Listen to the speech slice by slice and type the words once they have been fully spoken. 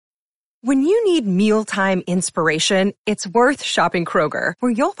When you need mealtime inspiration, it's worth shopping Kroger,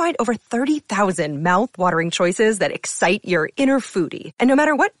 where you'll find over 30,000 mouth-watering choices that excite your inner foodie. And no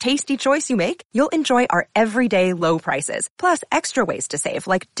matter what tasty choice you make, you'll enjoy our everyday low prices, plus extra ways to save,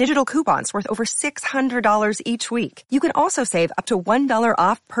 like digital coupons worth over $600 each week. You can also save up to $1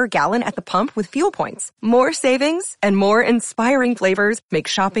 off per gallon at the pump with fuel points. More savings and more inspiring flavors make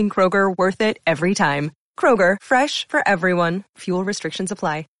shopping Kroger worth it every time. Kroger, fresh for everyone. Fuel restrictions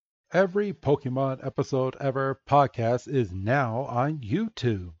apply. Every Pokemon Episode Ever podcast is now on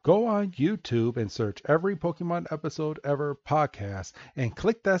YouTube. Go on YouTube and search Every Pokemon Episode Ever podcast and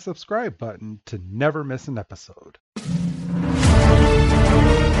click that subscribe button to never miss an episode.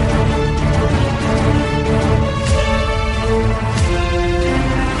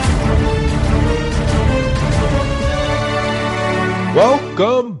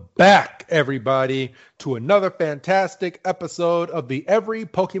 Welcome back, everybody, to another fantastic episode of the Every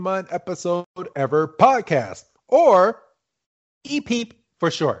Pokemon Episode Ever podcast, or EPEEP for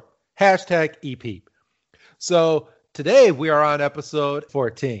short. Hashtag EPEEP. So today we are on episode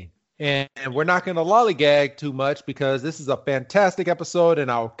 14, and we're not going to lollygag too much because this is a fantastic episode, and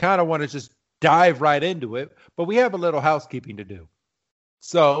I kind of want to just dive right into it, but we have a little housekeeping to do.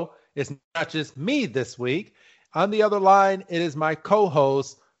 So it's not just me this week. On the other line, it is my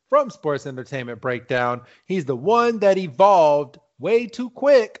co-host from Sports Entertainment Breakdown. He's the one that evolved way too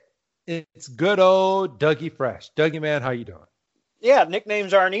quick. It's good old Dougie Fresh. Dougie, man, how you doing? Yeah,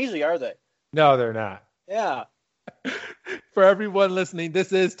 nicknames aren't easy, are they? No, they're not. Yeah. For everyone listening,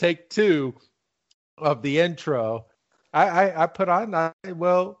 this is take 2 of the intro. I put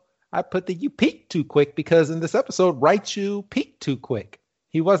the you peaked too quick because in this episode, Raichu peaked too quick.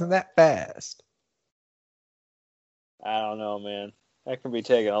 He wasn't that fast. I don't know, man. That can be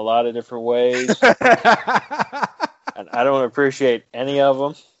taken a lot of different ways. And I don't appreciate any of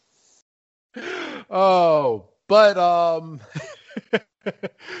them. Oh, but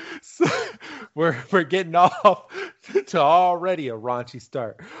so we're getting off to already a raunchy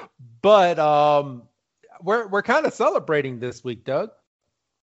start. But we're kind of celebrating this week, Doug.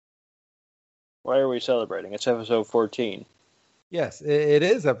 Why are we celebrating? It's episode 14. Yes, it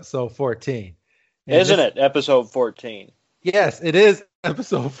is episode 14. Isn't it? Episode 14. Yes, it is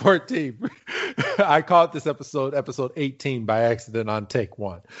episode 14. I called this episode 18 by accident on take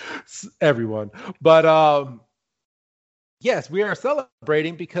 1. Everyone. But yes, we are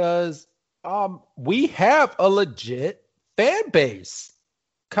celebrating because we have a legit fan base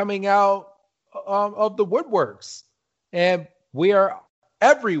coming out of the woodworks. And we are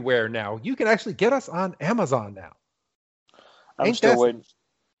everywhere now. You can actually get us on Amazon now. I'm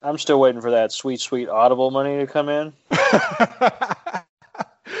still waiting for that sweet, sweet Audible money to come in.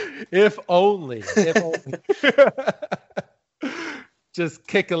 If only. Just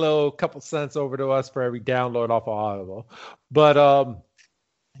kick a couple cents over to us for every download off of Audible. But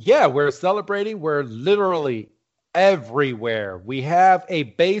yeah, we're celebrating. We're literally everywhere. We have a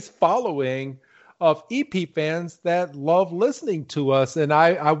base following of EP fans that love listening to us. And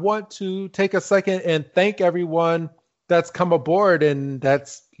I want to take a second and thank everyone that's come aboard and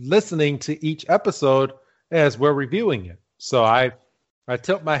that's listening to each episode as we're reviewing it. So I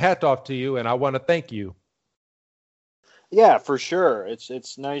tilt my hat off to you and I want to thank you. Yeah, for sure.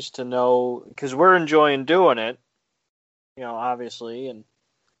 It's nice to know because we're enjoying doing it, obviously. And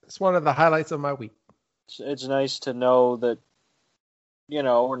it's one of the highlights of my week. It's nice to know that,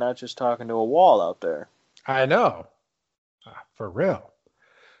 we're not just talking to a wall out there. I know. For real.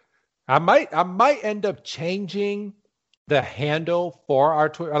 I might end up changing the handle for our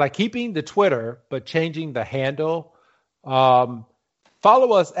Twitter, like keeping the Twitter, but changing the handle.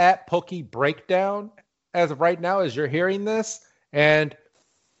 Follow us at Poke Breakdown as of right now, as you're hearing this, and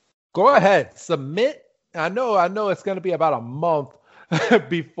go ahead, submit. I know it's going to be about a month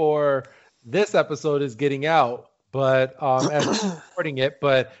before this episode is getting out, but as we're recording it,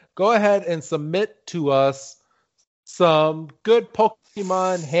 but go ahead and submit to us some good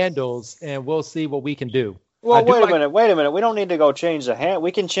Pokemon handles, and we'll see what we can do. Well, wait a minute. We don't need to go change the hand.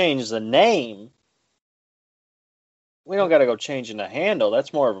 We can change the name. We don't got to go changing the handle.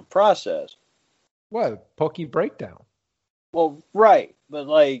 That's more of a process. What? Poke Breakdown. Well, right. But,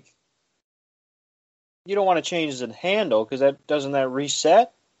 you don't want to change the handle because doesn't that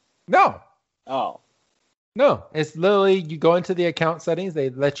reset? No. Oh. No. It's literally you go into the account settings. They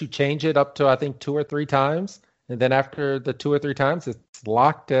let you change it up to, I think, 2 or 3 times. And then after the 2 or 3 times, it's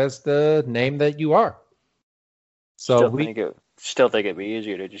locked as the name that you are. So still think it'd be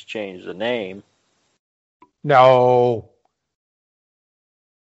easier to just change the name. No.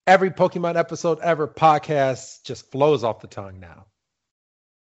 Every Pokemon Episode Ever podcast just flows off the tongue now.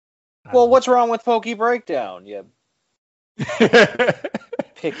 Well, what's wrong with Pokey Breakdown, you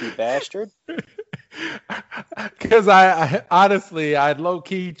picky bastard? Because I honestly, I low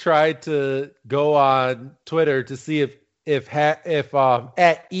key tried to go on Twitter to see if at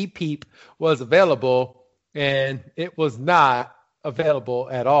ePeep was available, and it was not available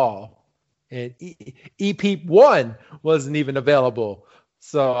at all. And ePeep 1 wasn't even available,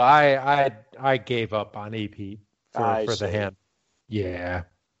 so I gave up on ePeep for the hand. Yeah,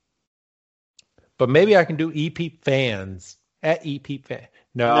 but maybe I can do ePeep fans at ePeep fan.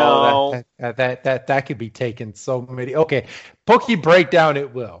 No. That could be taken so many. Okay, Pokey Breakdown.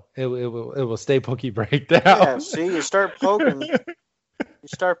 It will. It will stay Pokey Breakdown. Yeah. See, you start poking. You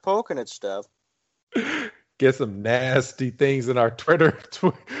start poking at stuff. Get some nasty things in our Twitter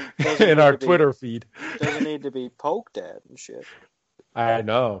Twitter feed. Doesn't need to be poked at and shit. I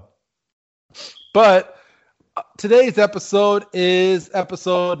know. But today's episode is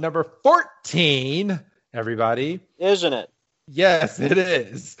episode number 14. Everybody, isn't it? Yes, it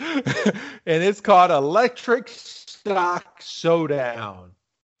is. And it's called Electric Shock Showdown.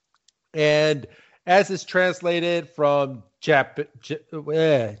 And as it's translated from Japanese,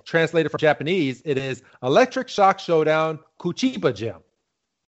 it is Electric Shock Showdown Kuchiba Gym.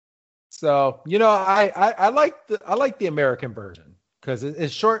 So, I like the American version because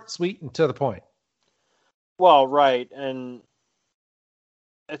it's short, sweet, and to the point. Well, right, and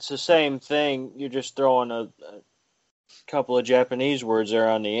it's the same thing. You're just throwing a couple of Japanese words there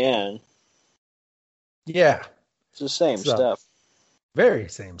on the end. Yeah. It's the same stuff. Very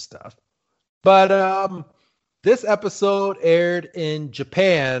same stuff. But this episode aired in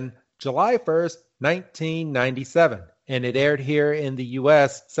Japan July 1st, 1997. And it aired here in the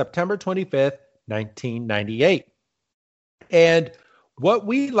U.S. September 25th, 1998. And what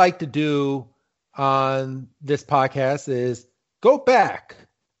we like to do on this podcast is go back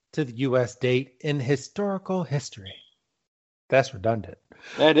to the U.S. date in historical history. That's redundant.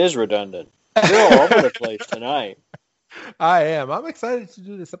 That is redundant. You're all over the place tonight. I am. I'm excited to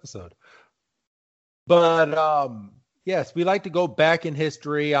do this episode. But yes, we like to go back in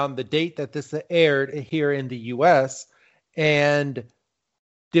history on the date that this aired here in the U.S. And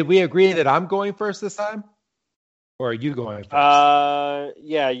did we agree that I'm going first this time? Or are you going first?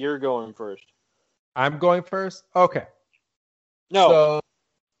 Yeah, you're going first. I'm going first? Okay. No,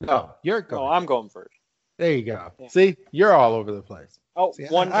 you're going. No, I'm going first. There you go. Yeah. See, you're all over the place. Oh, See,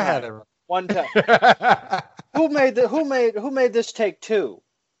 one time. I had it. One time. Who made this take two?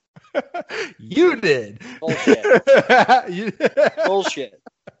 You did. Bullshit. Bullshit.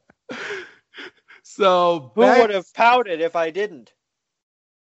 So who would have pouted if I didn't?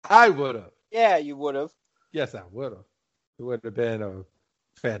 I would have. Yeah, you would have. Yes, I would have. It would have been a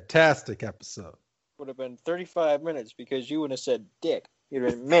fantastic episode. Would have been 35 minutes because you would have said dick. You'd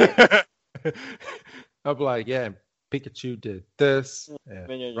have been minutes. I'm like, yeah, Pikachu did this.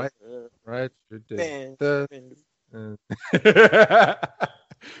 And right, did this.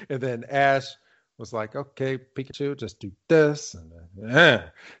 And then Ash was like, okay, Pikachu, just do this. And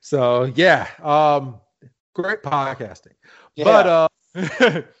so, yeah, great podcasting. Yeah.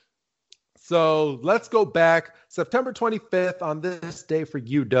 But so let's go back. September 25th on this day for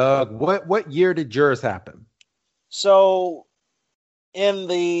you, Doug. What year did yours happen? So in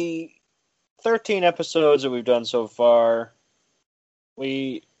the 13 episodes that we've done so far,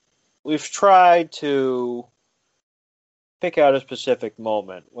 we've tried to pick out a specific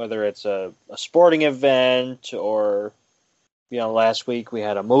moment, whether it's a sporting event or, last week we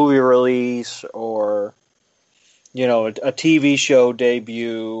had a movie release or, a TV show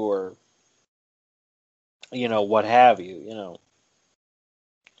debut or, what have you,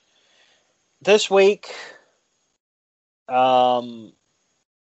 This week,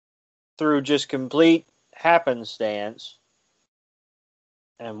 through just complete happenstance,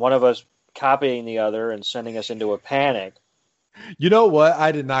 and one of us copying the other and sending us into a panic. You know what?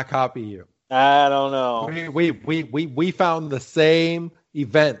 I did not copy you. I don't know. We found the same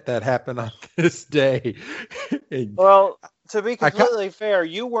event that happened on this day. Well, to be completely fair,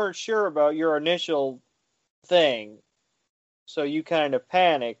 you weren't sure about your initial thing, so you kind of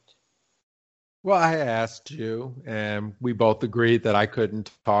panicked. Well, I asked you, and we both agreed that I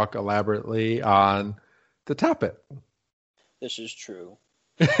couldn't talk elaborately on the topic. This is true.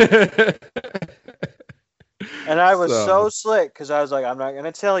 And I was so slick because I was like, I'm not going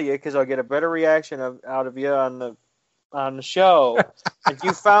to tell you because I'll get a better reaction out of you on the show. And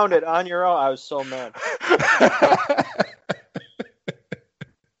you found it on your own. I was so mad.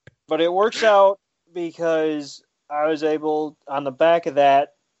 But it works out because I was able, on the back of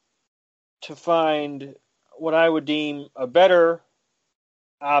that, to find what I would deem a better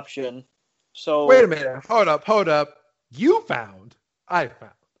option. So Wait a minute. Hold up. You found. I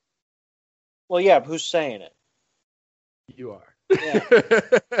found. well, yeah, who's saying it? You are. Yeah.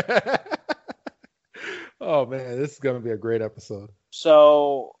 Oh, man. This is going to be a great episode.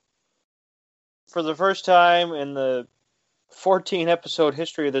 So for the first time in the 14-episode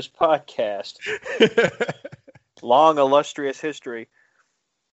history of this podcast, long, illustrious history,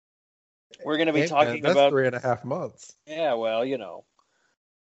 we're going to be talking that's about 3.5 months. Yeah, well,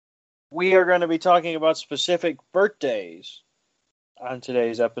 we are going to be talking about specific birthdays on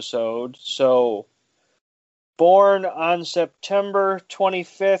today's episode. So, born on September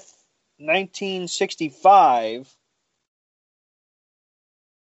 25th, 1965,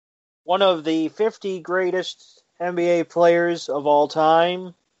 one of the 50 greatest NBA players of all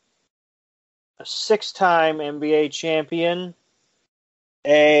time, a 6-time NBA champion,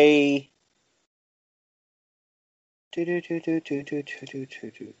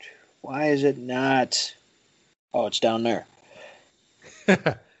 Why is it not? Oh, it's down there.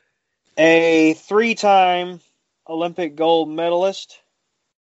 A 3-time Olympic gold medalist,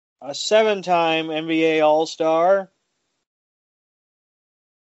 a 7-time NBA All-Star.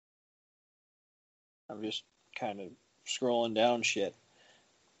 I'm just kind of scrolling down shit.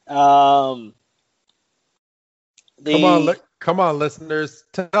 Come on, listeners.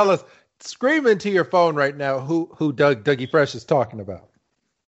 Tell us. Scream into your phone right now who Dougie Fresh is talking about.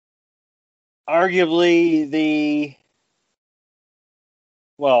 Arguably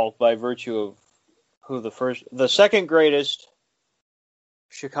by virtue of the second greatest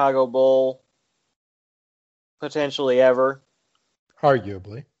Chicago Bull potentially ever.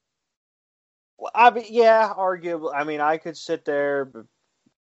 Arguably. Well, arguably. I mean, I could sit there, but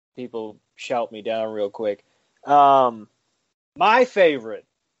people shout me down real quick. My favorite,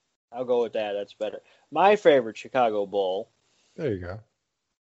 I'll go with that. That's better. My favorite Chicago Bull. There you go.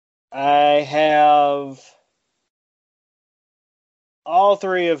 I have all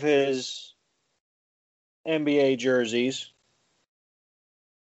 3 of his NBA jerseys.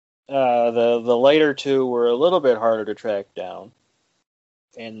 The later 2 were a little bit harder to track down.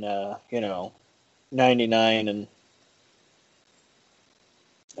 In 99 and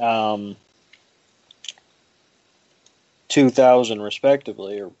 2000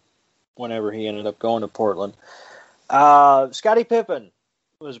 respectively, or whenever he ended up going to Portland. Scottie Pippen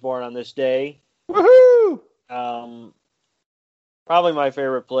was born on this day. Woohoo! Probably my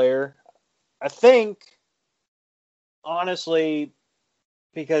favorite player. I think, honestly,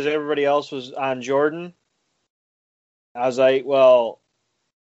 because everybody else was on Jordan, I was like, well,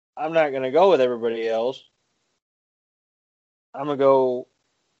 I'm not going to go with everybody else. I'm going to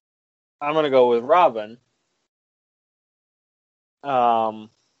go with Robin.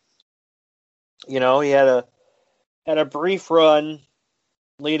 He had a brief run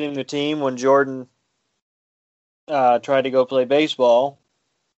leading the team when Jordan tried to go play baseball.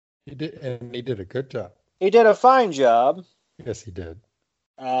 He did, and he did a good job. He did a fine job. Yes, he did.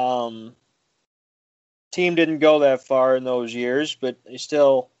 Team didn't go that far in those years, but they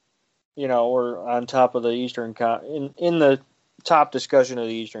still, were on top of the Eastern in the top discussion of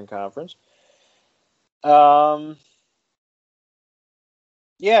the Eastern Conference. Yeah,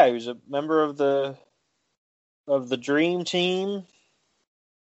 he was a member of the Dream Team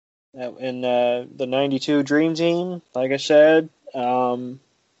in the '92 Dream Team. Like I said, whole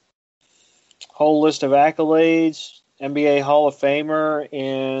list of accolades. NBA Hall of Famer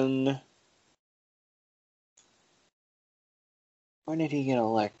in. When did he get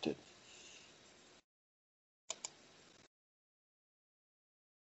elected?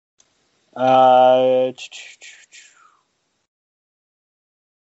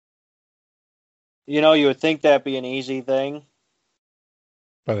 You would think that'd be an easy thing.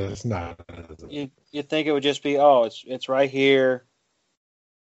 But it's not. You'd think it would just be, it's right here.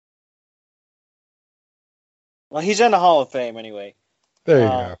 Well, he's in the Hall of Fame anyway. There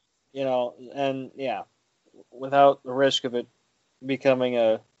you go. And yeah, without the risk of it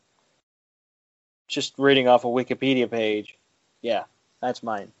becoming just reading off a Wikipedia page. Yeah, that's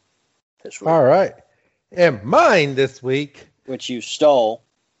mine this week. All right. And mine this week. Which you stole.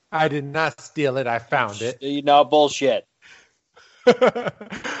 I did not steal it. I found it. Bullshit.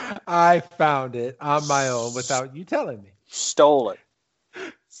 I found it on my own without you telling me. Stole it.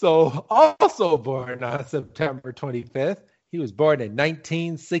 So, also born on September 25th, he was born in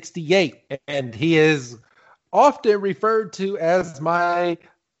 1968, and he is often referred to as my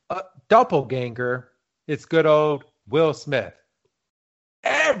doppelganger. It's good old Will Smith.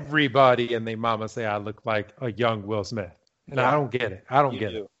 Everybody and their mama say I look like a young Will Smith, and I don't get it. I don't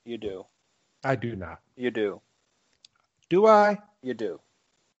get it. You do. I do not. You do. Do I? You do.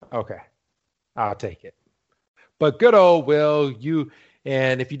 Okay, I'll take it. But good old Will,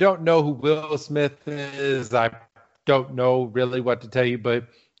 and if you don't know who Will Smith is, I don't know really what to tell you, but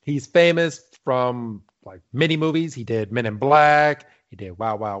he's famous from like many movies. He did Men in Black, he did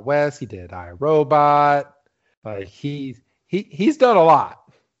Wild Wild West, he did I, Robot. Like he's done a lot.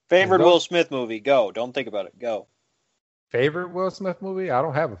 Favorite Will Smith movie? Go. Don't think about it. Go. Favorite Will Smith movie? I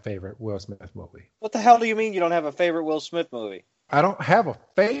don't have a favorite Will Smith movie. What the hell do you mean you don't have a favorite Will Smith movie? I don't have a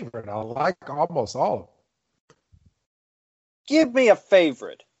favorite. I like almost all of them. Give me a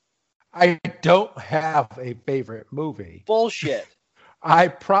favorite. I don't have a favorite movie. Bullshit.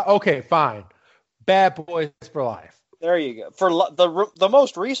 Okay, fine. Bad Boys for Life. There you go. For the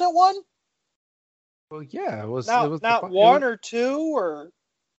most recent one? Well, yeah, it was. Not one or two, or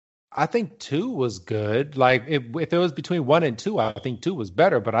I think 2 was good. Like if it was between 1 and 2, I think 2 was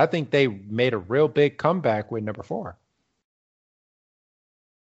better. But I think they made a real big comeback with number 4.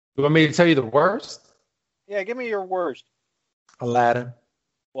 You want me to tell you the worst? Yeah, give me your worst. Aladdin.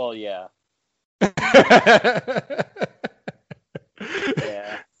 Well, yeah.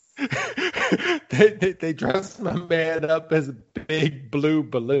 Yeah. They dressed my man up as a big blue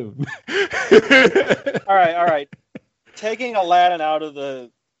balloon. All right. Taking Aladdin out of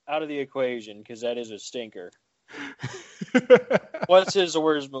the equation, because that is a stinker. What's his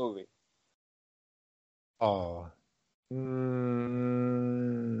worst movie? Oh.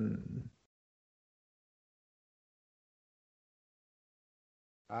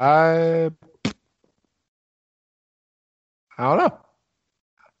 I don't know.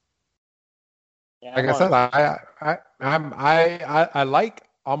 Yeah, like I said, I like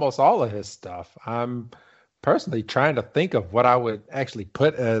almost all of his stuff. I'm personally trying to think of what I would actually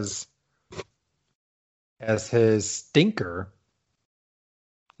put as his stinker.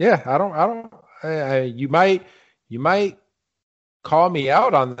 Yeah, I don't. You might call me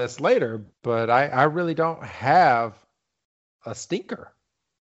out on this later, but I really don't have a stinker.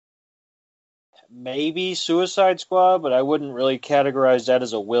 Maybe Suicide Squad, but I wouldn't really categorize that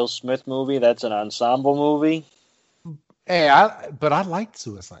as a Will Smith movie. That's an ensemble movie. Hey, but I liked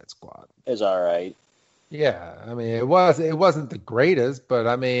Suicide Squad. It's all right. Yeah, I mean, it wasn't the greatest, but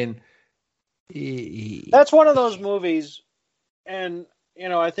I mean, that's one of those movies, and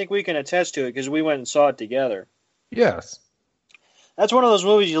I think we can attest to it because we went and saw it together. Yes, that's one of those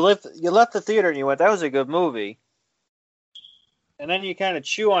movies you left the theater and you went, that was a good movie. And then you kind of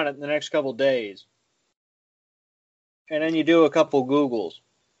chew on it in the next couple days. And then you do a couple Googles.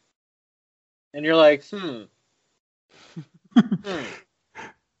 And you're like,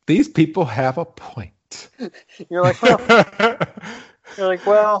 These people have a point. You're like,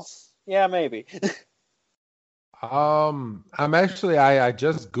 well, yeah, maybe. I'm actually, I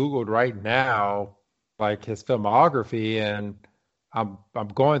just Googled right now, like his filmography, and I'm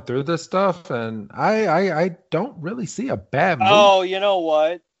going through this stuff, and I don't really see a bad movie. Oh, you know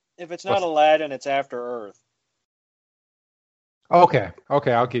what? If it's not Aladdin, it's After Earth. Okay,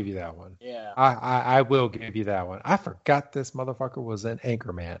 I'll give you that one. Yeah, I will give you that one. I forgot this motherfucker was in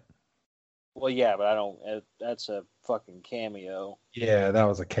Anchorman. Well, yeah, but I don't. That's a fucking cameo. Yeah, that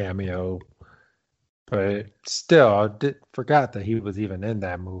was a cameo, but still, I forgot that he was even in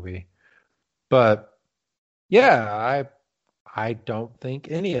that movie. But yeah, I don't think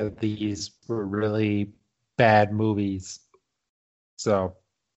any of these were really bad movies. So,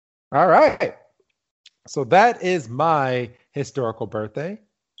 all right. So that is my historical birthday.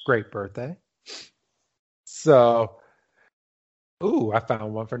 Great birthday. So, I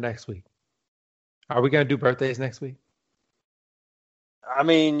found one for next week. Are we going to do birthdays next week? I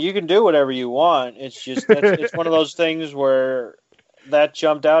mean, you can do whatever you want. It's just, it's one of those things where that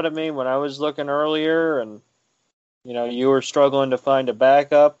jumped out at me when I was looking earlier, and you were struggling to find a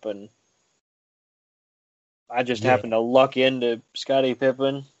backup, and I just happened to luck into Scottie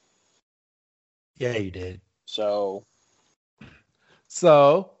Pippen. Yeah, you did. So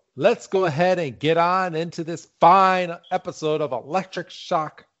let's go ahead and get on into this fine episode of Electric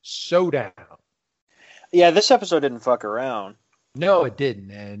Shock Showdown. Yeah, this episode didn't fuck around. No, it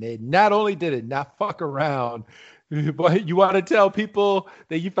didn't. And it not only did it not fuck around, but you want to tell people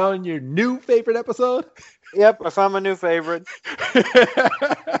that you found your new favorite episode? Yep, I found my new favorite.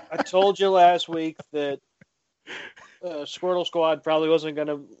 I told you last week that Squirtle Squad probably wasn't going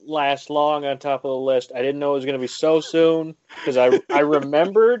to last long on top of the list. I didn't know it was going to be so soon because I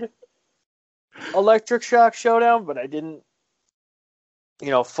remembered Electric Shock Showdown, but I didn't,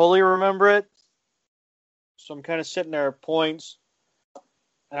 fully remember it. So I'm kind of sitting there at points,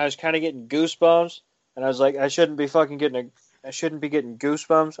 and I was kind of getting goosebumps, and I was like, I shouldn't be getting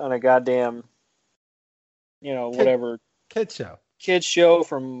goosebumps on a goddamn, whatever. Kid show. kids show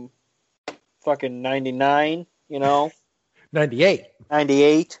from fucking 99, 98.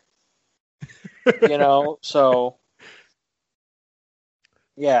 98, so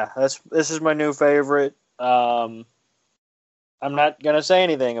yeah, this is my new favorite. I'm not going to say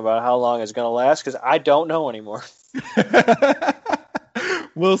anything about how long it's going to last because I don't know anymore.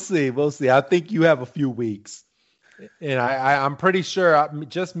 We'll see. I think you have a few weeks. And I'm pretty sure,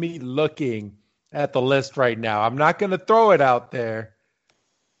 just me looking at the list right now, I'm not going to throw it out there,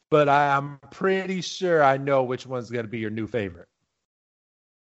 but I'm pretty sure I know which one's going to be your new favorite.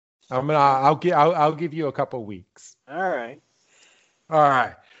 I'll give you a couple weeks. All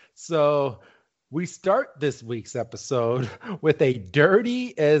right. So we start this week's episode with a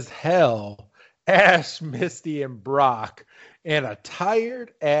dirty as hell Ash, Misty, and Brock, and a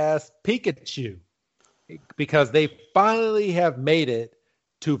tired ass Pikachu, because they finally have made it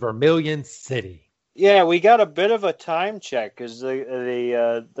to Vermilion City. Yeah, we got a bit of a time check because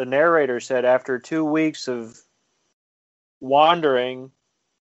the narrator said after 2 weeks of wandering,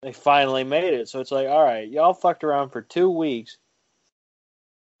 they finally made it. So it's like, all right, y'all fucked around for 2 weeks.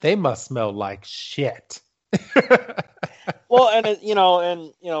 They must smell like shit. Well,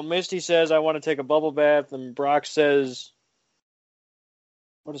 and Misty says, "I want to take a bubble bath," and Brock says,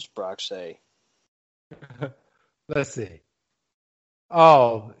 "What does Brock say?" Let's see.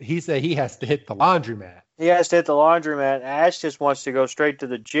 Oh, he said he has to hit the laundromat. He has to hit the laundromat. Ash just wants to go straight to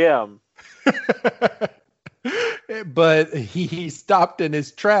the gym. But he stopped in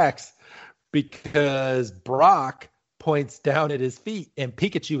his tracks because Brock points down at his feet and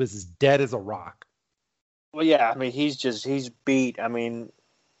Pikachu is as dead as a rock. Well, yeah, I mean, he's beat. I mean,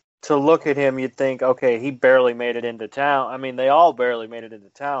 to look at him, you'd think, okay, he barely made it into town. I mean, they all barely made it into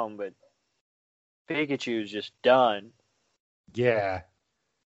town, but Pikachu's just done. Yeah.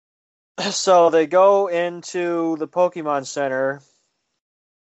 So they go into the Pokemon Center,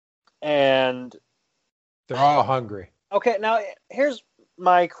 and they're all hungry. Okay, now here's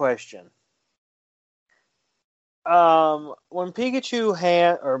my question. When Ash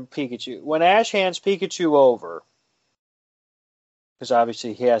hands Pikachu over, because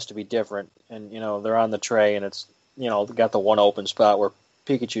obviously he has to be different, and they're on the tray, and it's got the one open spot where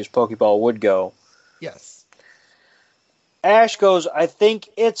Pikachu's Pokeball would go. Yes. Ash goes, "I think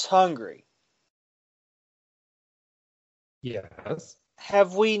it's hungry." Yes.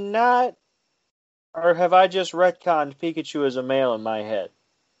 Have we not, or have I just retconned Pikachu as a male in my head?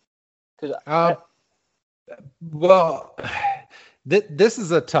 Well, this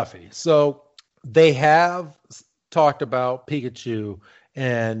is a toughie. So they have talked about Pikachu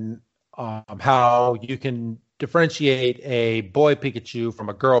and how you can differentiate a boy Pikachu from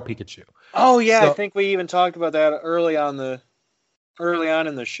a girl Pikachu. Oh yeah, I think we even talked about that early on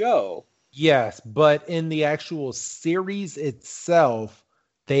in the show. Yes, but in the actual series itself,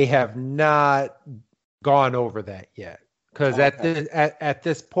 they have not gone over that yet. Because at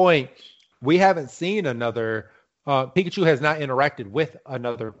this point, we haven't seen another. Pikachu has not interacted with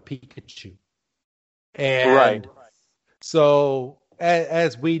another Pikachu, and right. So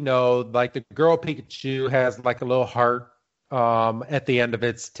as we know, like the girl Pikachu has like a little heart at the end of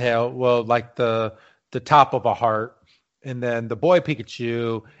its tail. Well, like the top of a heart. And then the boy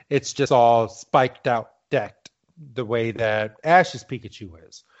Pikachu, it's just all spiked out, decked, the way that Ash's Pikachu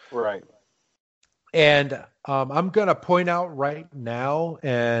is. Right. And I'm going to point out right now,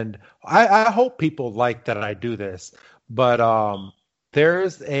 and I hope people like that I do this, but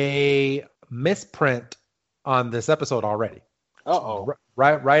there's a misprint on this episode already. Uh-oh.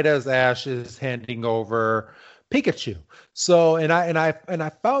 Right as Ash is handing over Pikachu. So, and I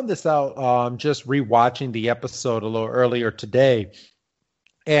found this out just rewatching the episode a little earlier today.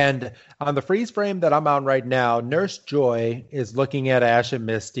 And on the freeze frame that I'm on right now, Nurse Joy is looking at Ash and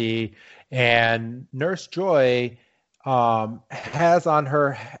Misty, and Nurse Joy has on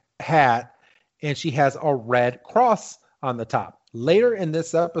her hat, and she has a red cross on the top. Later in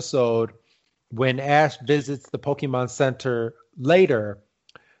this episode, when Ash visits the Pokemon Center later,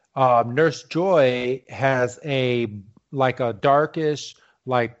 Nurse Joy has a darkish,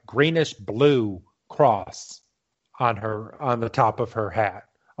 like greenish blue cross on the top of her hat,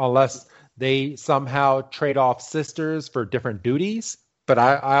 unless they somehow trade off sisters for different duties. But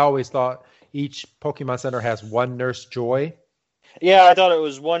I always thought each Pokemon Center has one Nurse Joy. Yeah, I thought it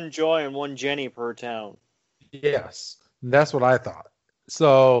was one Joy and one Jenny per town. Yes, that's what I thought.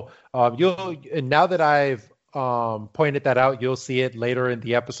 So now that I've pointed that out, you'll see it later in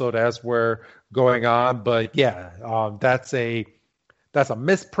the episode as we're going on. But yeah, that's a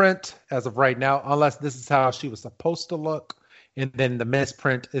misprint as of right now, unless this is how she was supposed to look, and then the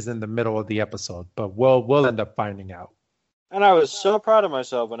misprint is in the middle of the episode. But we'll end up finding out. And I was so proud of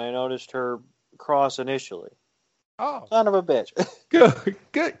myself when I noticed her cross initially. Oh, Son of a bitch.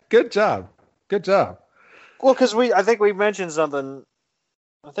 good job. Good job. Well, because I think we mentioned something.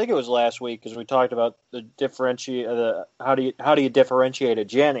 I think it was last week because we talked about how do you differentiate a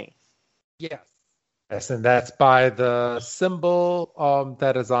Jenny? Yes. Yes, and that's by the symbol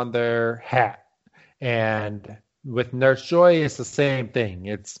that is on their hat. And with Nurse Joy, it's the same thing.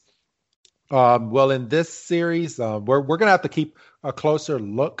 It's well, in this series, we're gonna have to keep a closer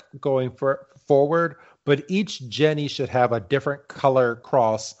look going forward. But each Jenny should have a different color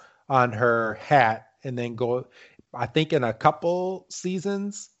cross on her hat, and then go. I think in a couple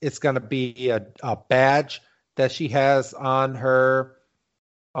seasons, it's gonna be a badge that she has on her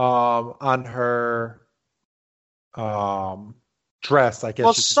dress. I guess.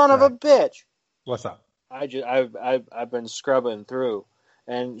 Well, You could son of a say. bitch. What's up? I've been scrubbing through,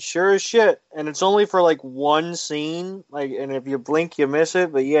 and sure as shit, and it's only for like one scene, like, and if you blink, you miss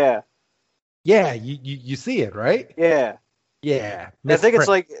it. But yeah, Yeah, you see it, right? yeah, Yeah, I think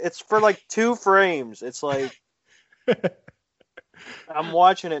misprint. it's for like 2 frames. It's like I'm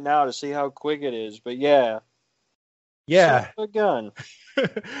watching it now to see how quick it is. But yeah, son Yeah, of a gun.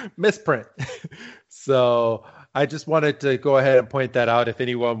 misprint. So I just wanted to go ahead and point that out. If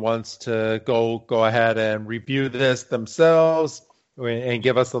anyone wants to go ahead and review this themselves and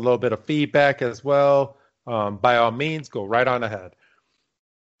give us a little bit of feedback as well, by all means, go right on ahead.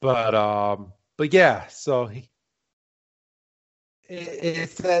 But yeah, so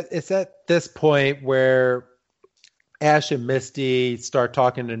it's at this point where Ash and Misty start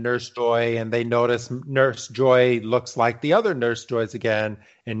talking to Nurse Joy, and they notice Nurse Joy looks like the other Nurse Joys again.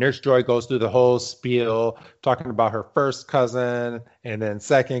 And Nurse Joy goes through the whole spiel talking about her first cousin, and then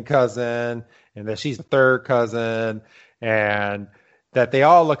second cousin, and that she's the third cousin, and that they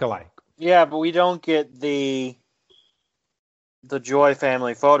all look alike. Yeah, but we don't get the Joy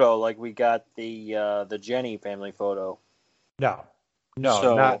family photo like we got the Jenny family photo. No,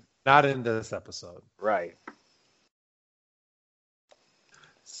 So not in this episode. right.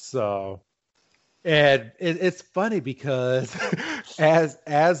 So, and it's funny because as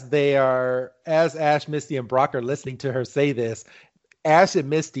Ash, Misty, and Brock are listening to her say this, Ash and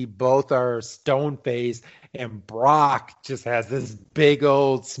Misty both are stone faced, and Brock just has this big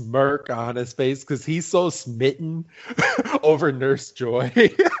old smirk on his face because he's so smitten over Nurse Joy.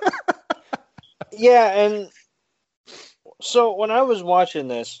 Yeah, and so when I was watching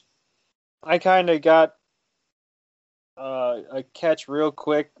this, I kind of got a catch real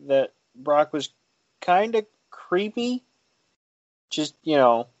quick that Brock was kind of creepy, just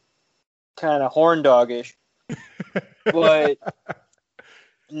kind of horn doggish. But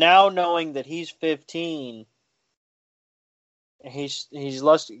now knowing that he's 15, he's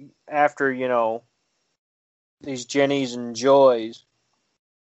lust after these Jennies and Joys.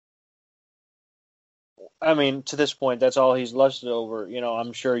 I mean, to this point, that's all he's lusted over.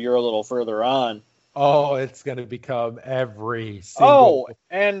 I'm sure you're a little further on. Oh, it's going to become every single. Oh,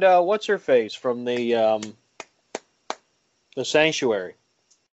 and what's her face from the Sanctuary?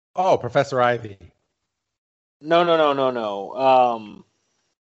 Oh, Professor Ivy. No.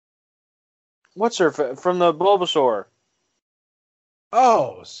 What's her from the Bulbasaur?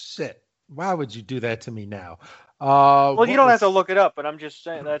 Oh, shit. Why would you do that to me now? Well, you don't have to look it up, but I'm just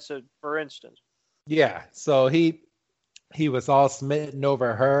saying that's a for instance. Yeah, so he was all smitten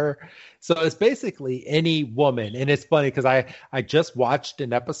over her. So it's basically any woman, and it's funny because I just watched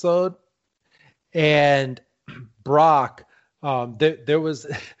an episode, and Brock, there's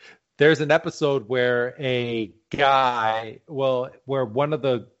an episode where a guy, where one of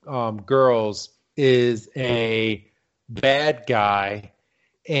the girls is a bad guy,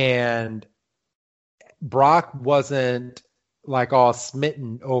 and Brock wasn't like all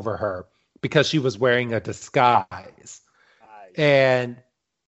smitten over her because she was wearing a disguise. And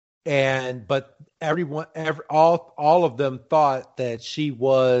but all of them thought that she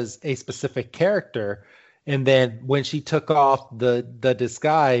was a specific character, and then when she took off the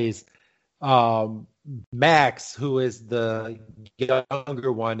disguise, Max, who is the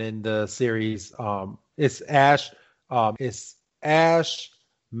younger one in the series, it's Ash,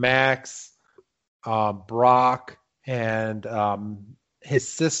 Max, Brock, and his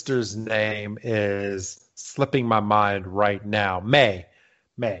sister's name is slipping my mind right now. May.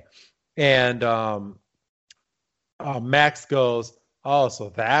 And Max goes, oh, so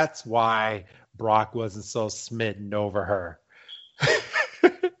that's why Brock wasn't so smitten over her.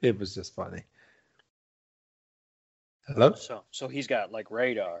 It was just funny. Hello? So he's got like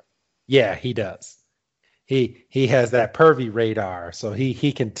radar. Yeah, he does. He has that pervy radar, so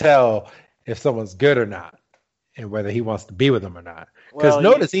he can tell if someone's good or not. and whether he wants to be with him or not. Because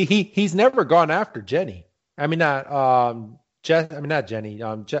notice he's never gone after Jenny. I mean not Jenny.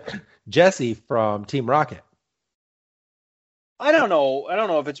 Jesse from Team Rocket. I don't know. I don't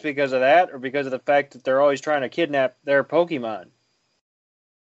know if it's because of that or because of the fact that they're always trying to kidnap their Pokemon.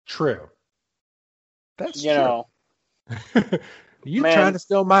 True. That's you true. Know. You trying to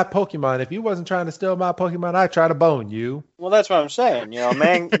steal my Pokemon. If you wasn't trying to steal my Pokemon, I'd try to bone you. Well, that's what I'm saying.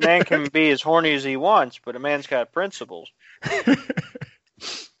 Man can be as horny as he wants, but a man's got principles.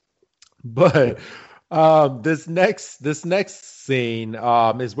 But this next scene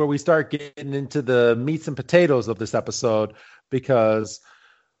is where we start getting into the meats and potatoes of this episode, because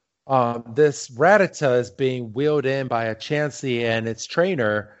this Rattata is being wheeled in by a Chansey and its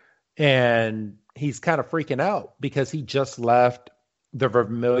trainer, and he's kind of freaking out because he just left the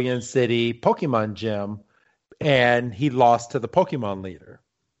Vermilion City Pokemon Gym and he lost to the Pokemon leader.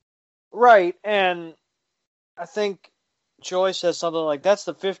 Right, and I think Joy says something like, that's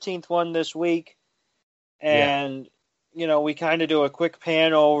the 15th one this week, and, we kind of do a quick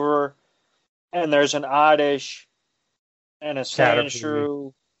pan over, and there's an Oddish and a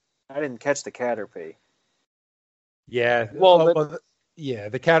Sandshrew. I didn't catch the Caterpie. Yeah. Well,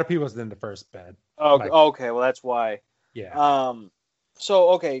 the Caterpie wasn't in the first bed. Okay, well, that's why. Yeah.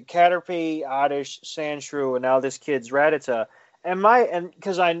 So, Caterpie, Oddish, Sandshrew, and now this kid's Rattata. And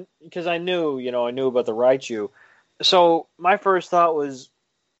because I knew, I knew about the Raichu. So my first thought was,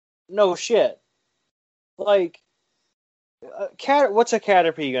 no shit. Like, what's a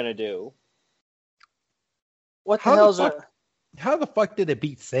Caterpie gonna do? What the hell's it? How the fuck did it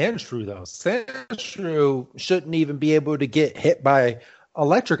beat Sandshrew, though? Sandshrew shouldn't even be able to get hit by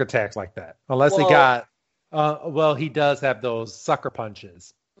electric attacks like that. Unless he got... he does have those sucker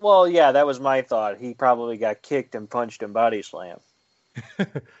punches. Well, yeah, that was my thought. He probably got kicked and punched and body slammed.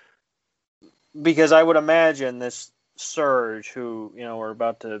 Because I would imagine this Surge, who, we're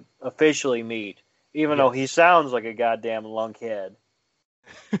about to officially meet, even though he sounds like a goddamn lunkhead,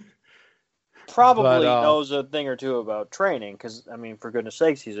 probably knows a thing or two about training, because, for goodness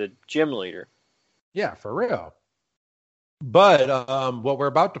sakes, he's a gym leader. Yeah, for real. But what we're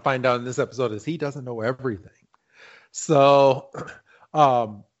about to find out in this episode is he doesn't know everything. So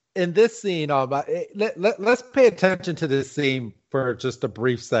in this scene, let's pay attention to this scene for just a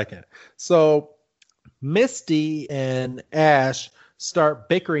brief second. So Misty and Ash start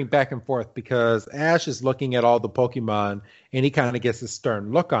bickering back and forth because Ash is looking at all the Pokemon and he kind of gets a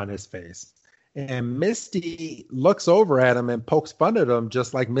stern look on his face. And Misty looks over at him and pokes fun at him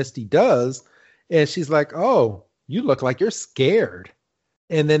just like Misty does. And she's like, oh, you look like you're scared.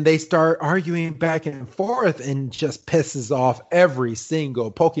 And then they start arguing back and forth and just pisses off every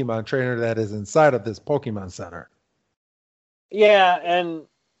single Pokemon trainer that is inside of this Pokemon Center. Yeah, and,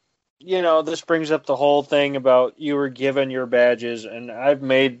 this brings up the whole thing about you were given your badges, and I've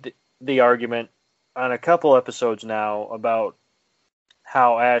made the argument on a couple episodes now about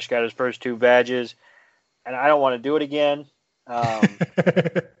how Ash got his first 2 badges, and I don't want to do it again.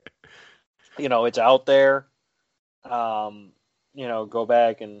 It's out there. Go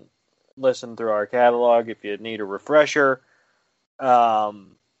back and listen through our catalog if you need a refresher.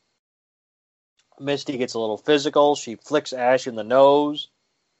 Misty gets a little physical. She flicks Ash in the nose.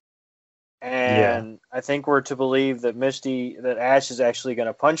 And I think we're to believe that Ash is actually going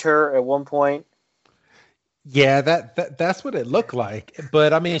to punch her at one point. Yeah, that's what it looked like.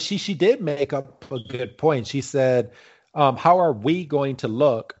 But she did make up a good point. She said, how are we going to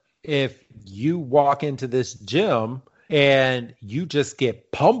look if you walk into this gym and you just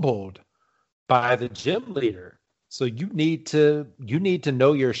get pummeled by the gym leader? So you need to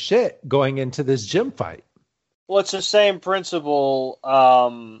know your shit going into this gym fight. Well, it's the same principle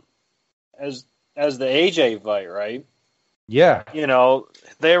as the AJ fight, right? Yeah.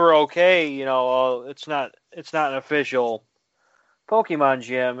 They were okay, it's not an official Pokemon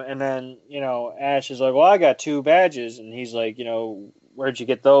gym, and then, Ash is like, well, I got 2 badges, and he's like, where'd you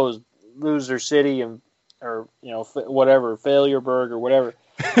get those? Loser City or whatever, Failureburg or whatever.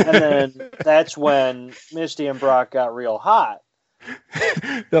 And then that's when Misty and Brock got real hot.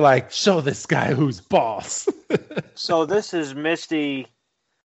 They're like, show this guy who's boss. So this is Misty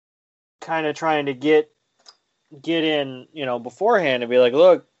kind of trying to get in, beforehand and be like,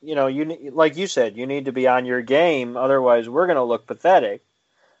 look, like you said, you need to be on your game, otherwise we're going to look pathetic.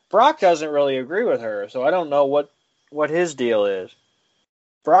 Brock doesn't really agree with her, so I don't know what his deal is.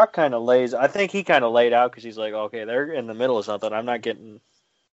 Brock I think he kind of laid out because he's like, okay, they're in the middle of something. I'm not getting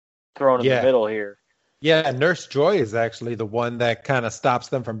thrown in the middle here. Yeah, Nurse Joy is actually the one that kind of stops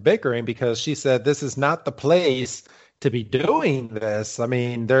them from bickering because she said this is not the place to be doing this. I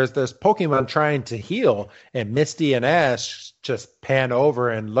mean, there's Pokemon trying to heal, and Misty and Ash just pan over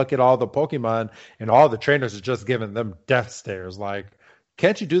and look at all the Pokemon, and all the trainers are just giving them death stares. Like,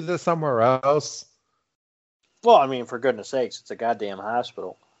 can't you do this somewhere else? Well, I mean, for goodness sakes, it's a goddamn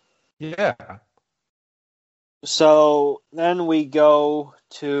hospital. Yeah. So then we go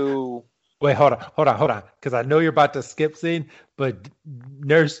to... Wait, hold on. Because I know you're about to skip scene, but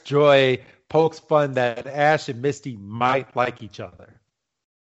Nurse Joy pokes fun that Ash and Misty might like each other.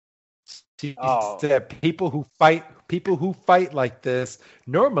 She said people who fight like this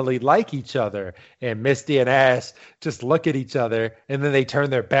normally like each other, and Misty and Ash just look at each other and then they turn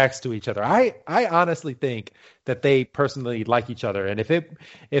their backs to each other. I honestly think that they personally like each other, and if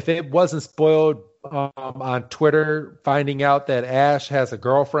it wasn't spoiled on Twitter, finding out that Ash has a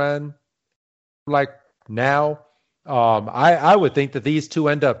girlfriend like now, I would think that these two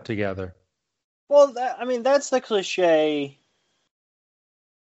end up together. Well, that's the cliche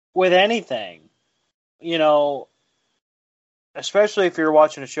with anything, especially if you're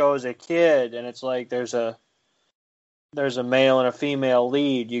watching a show as a kid and it's like there's a male and a female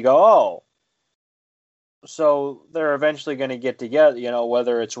lead. You go, oh, so they're eventually going to get together,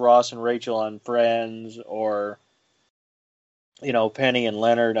 whether it's Ross and Rachel on Friends or, Penny and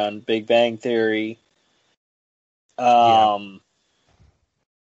Leonard on Big Bang Theory. I'm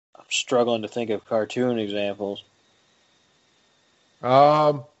struggling to think of cartoon examples.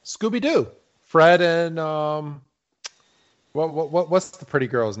 Scooby-Doo. Fred and what's the pretty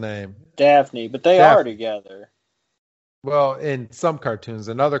girl's name? Daphne, but they are together. Well, in some cartoons,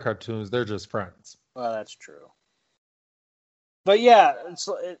 in other cartoons, they're just friends. Well, that's true. But yeah,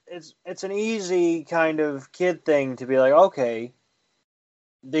 it's an easy kind of kid thing to be like, okay,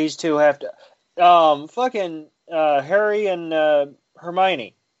 these two have to Harry and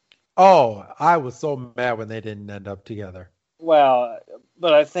Hermione. Oh, I was so mad when they didn't end up together. Well,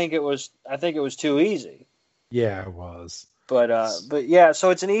 but I think it was too easy. Yeah, it was. But yeah, so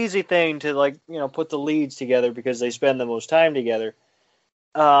it's an easy thing to put the leads together because they spend the most time together.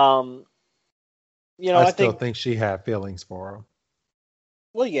 I still think she had feelings for him.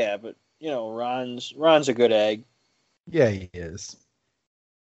 Well, yeah, but Ron's a good egg. Yeah, he is.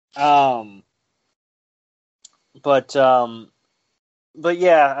 But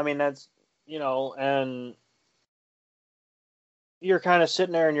yeah, I mean that's and you're kind of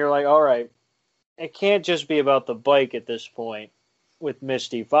sitting there and you're like, all right, it can't just be about the bike at this point with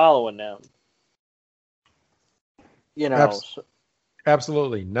Misty following them.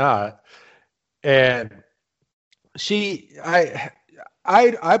 Absolutely not. And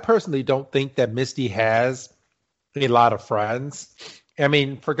I personally don't think that Misty has a lot of friends. I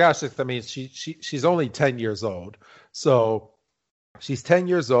mean, for gosh sakes, I mean, she's only 10 years old. So she's 10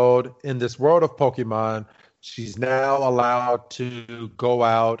 years old in this world of Pokemon. She's now allowed to go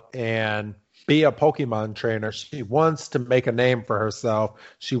out and be a Pokemon trainer. She wants to make a name for herself.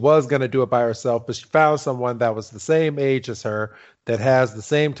 She was going to do it by herself, but she found someone that was the same age as her, that has the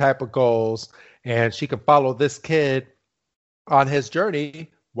same type of goals, and she can follow this kid on his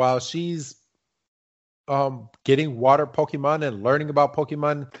journey while she's getting water Pokemon and learning about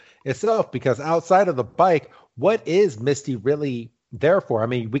Pokemon itself. Because outside of the bike, what is Misty really there for? I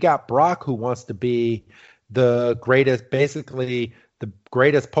mean, we got Brock, who wants to be the greatest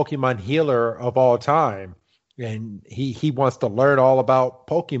Pokemon healer of all time. And he wants to learn all about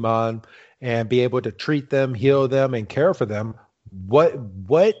Pokemon and be able to treat them, heal them, and care for them.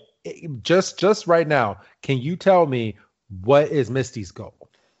 What just right now, can you tell me what is Misty's goal?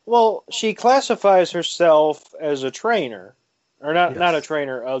 Well, she classifies herself as a trainer, or not a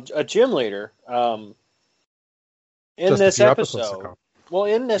trainer, a gym leader. In this episode. Well,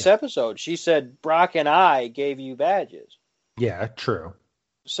 in this episode, she said, Brock and I gave you badges. Yeah, true.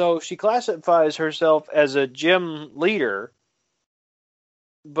 So she classifies herself as a gym leader,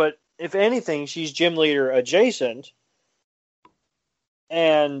 but if anything, she's gym leader adjacent.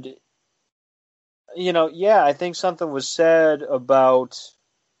 And, I think something was said about,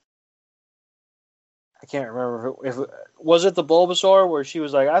 I can't remember if was it the Bulbasaur where she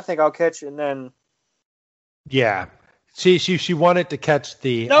was like, I think I'll catch it, and then. Yeah. She wanted to catch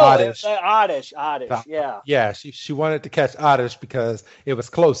the Oddish. Oddish, yeah. Yeah, she wanted to catch Oddish because it was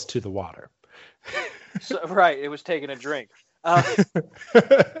close to the water. Right, it was taking a drink.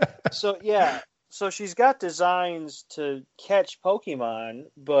 So she's got designs to catch Pokemon,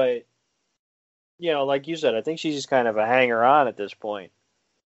 but, like you said, I think she's just kind of a hanger-on at this point.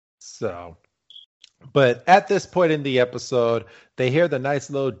 So, but at this point in the episode, they hear the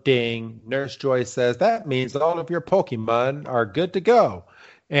nice little ding. Nurse Joy says, that means all of your Pokemon are good to go.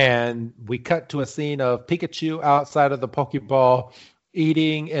 And we cut to a scene of Pikachu outside of the Pokeball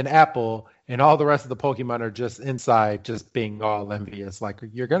eating an apple, and all the rest of the Pokemon are just inside, just being all envious. Like,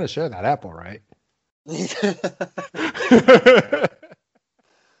 you're going to share that apple, right? And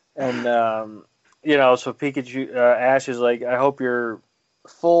so Pikachu, Ash is like, I hope you're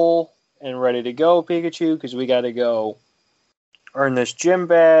full and ready to go, Pikachu, because we got to go earn this gym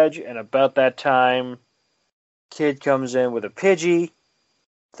badge. And about that time, Kid comes in with a Pidgey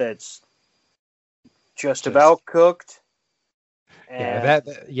that's just about cooked. And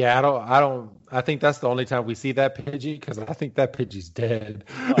I think that's the only time we see that Pidgey, because I think that Pidgey's dead.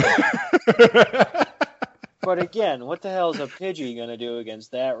 But again, what the hell is a Pidgey going to do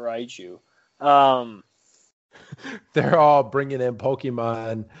against that Raichu? They're all bringing in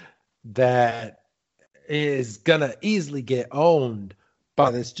Pokemon that is going to easily get owned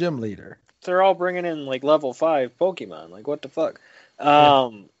by this gym leader. They're all bringing in like level 5 Pokemon. Like, what the fuck?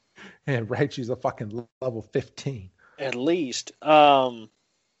 And Raichu's a fucking level 15. At least. So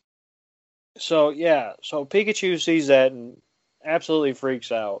Pikachu sees that and absolutely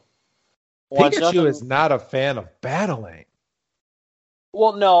freaks out. Pikachu is not a fan of battling.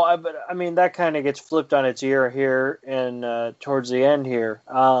 Well, no, but I mean that kind of gets flipped on its ear here and towards the end here.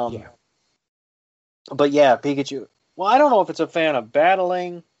 But yeah, Pikachu. Well, I don't know if it's a fan of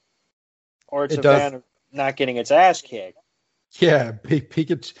battling or it's fan of not getting its ass kicked. Yeah,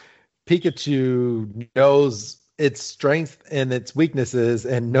 Pikachu knows its strengths and its weaknesses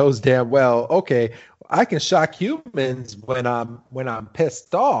and knows damn well, okay, I can shock humans when I'm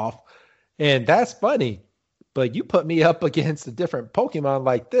pissed off, and that's funny. But you put me up against a different Pokemon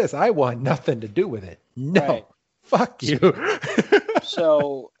like this, I want nothing to do with it. No, right. Fuck you.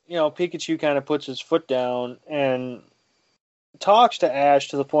 So, Pikachu kind of puts his foot down and talks to Ash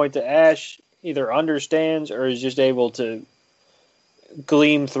to the point that Ash either understands or is just able to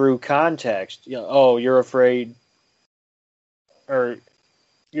gleam through context. You're afraid, or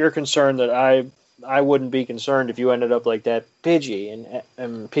you're concerned that I wouldn't be concerned if you ended up like that Pidgey.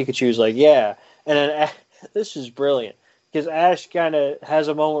 And Pikachu's like, yeah. And then this is brilliant because Ash kind of has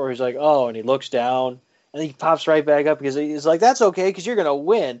a moment where he's like, oh, and he looks down and he pops right back up because he's like, that's okay because you're going to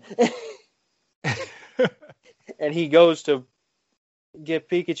win. And he goes to get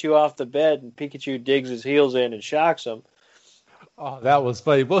Pikachu off the bed and Pikachu digs his heels in and shocks him. Oh, that was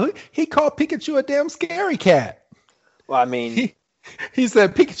funny. Well, he called Pikachu a damn scary cat. Well, I mean, he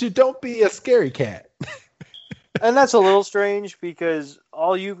said, Pikachu, don't be a scary cat. And that's a little strange because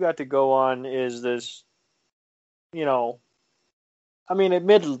all you've got to go on is this,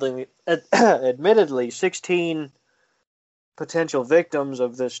 admittedly, 16 potential victims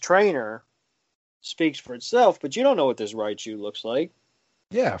of this trainer speaks for itself, but you don't know what this Raichu looks like.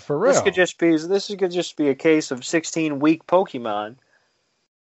 Yeah, for real. This could just be a case of 16 weak Pokemon.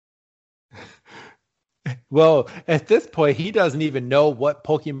 Well, at this point, he doesn't even know what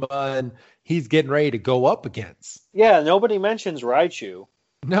Pokemon he's getting ready to go up against. Yeah, nobody mentions Raichu.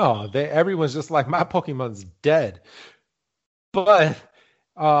 No, everyone's just like, my Pokemon's dead. But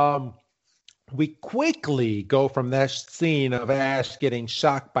we quickly go from that scene of Ash getting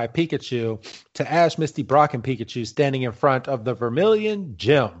shocked by Pikachu to Ash, Misty, Brock, and Pikachu standing in front of the Vermilion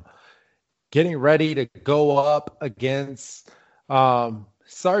Gym, getting ready to go up against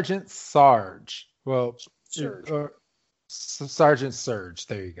Sergeant Sarge. Well, Sergeant Surge.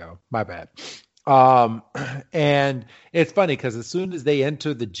 There you go. My bad. And it's funny because as soon as they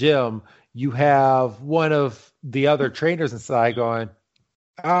enter the gym, you have one of the other trainers inside going,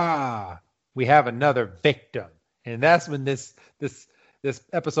 we have another victim. And that's when this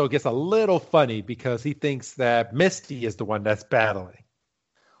episode gets a little funny because he thinks that Misty is the one that's battling.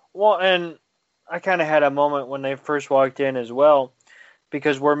 Well, and I kind of had a moment when they first walked in as well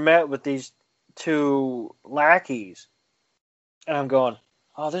because we're met with these two lackeys. And I'm going,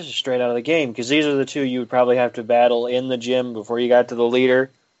 oh, this is straight out of the game because these are the two you would probably have to battle in the gym before you got to the leader.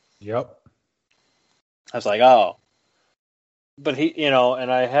 Yep. I was like, oh. But he,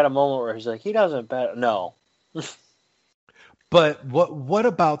 and I had a moment where he's like, he doesn't battle. No. But what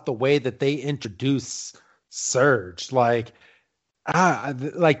about the way that they introduce Surge? Like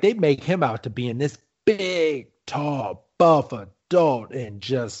they make him out to be in this big, tall, buff adult and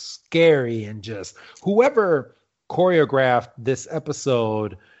just scary and just whoever choreographed this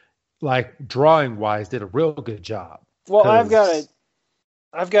episode, like drawing wise, did a real good job. Well, I've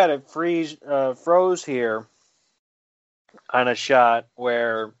got it froze here on a shot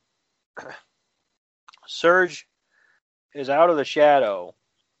where Surge is out of the shadow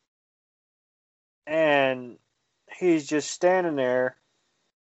and he's just standing there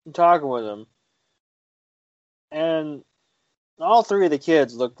and talking with him. And all three of the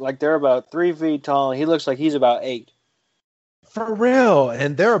kids look like they're about 3 feet tall, and he looks like he's about 8. For real.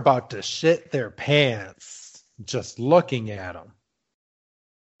 And they're about to shit their pants just looking at him.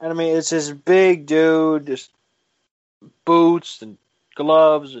 And I mean, it's this big dude, just boots and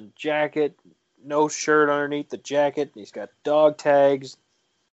gloves and jacket, no shirt underneath the jacket. He's got dog tags.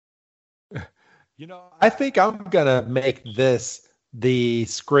 You know, I think I'm going to make this the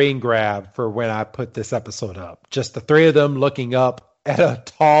screen grab for when I put this episode up. Just the three of them looking up at a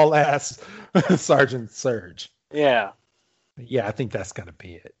tall ass Sergeant Surge. Yeah. Yeah, I think that's going to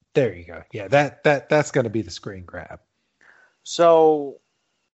be it. There you go. Yeah, that's going to be the screen grab. So,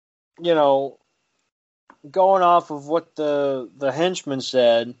 you know, going off of what the henchman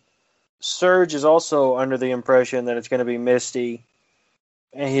said, Surge is also under the impression that it's going to be Misty.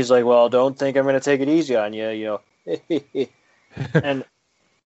 And he's like, well, don't think I'm going to take it easy on you, you know. and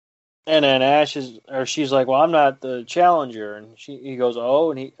then she's like, well, I'm not the challenger. And he goes,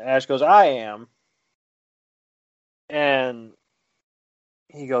 oh, and Ash goes, I am. And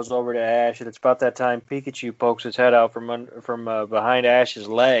he goes over to Ash, and it's about that time Pikachu pokes his head out from behind Ash's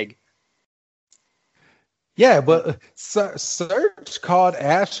leg. Yeah, but Surge called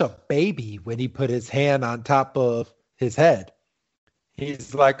Ash a baby when he put his hand on top of his head.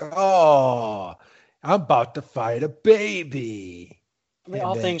 He's like, oh, I'm about to fight a baby. I mean,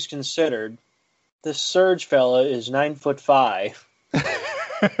 all things considered, this Surge fella is 9'5",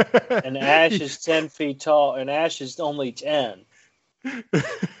 and Ash is 10 feet tall, and Ash is only 10.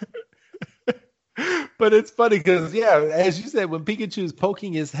 But it's funny because, yeah, as you said, when Pikachu's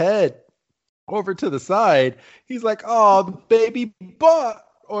poking his head over to the side, he's like, oh, the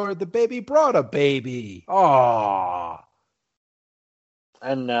baby brought a baby. Oh.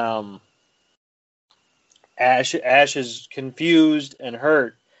 And Ash is confused and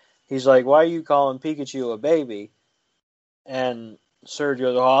hurt. He's like, why are you calling Pikachu a baby? And Surge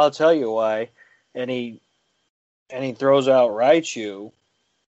goes, oh, I'll tell you why. And he throws out Raichu.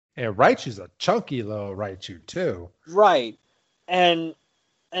 And Raichu's a chunky little Raichu too. Right. And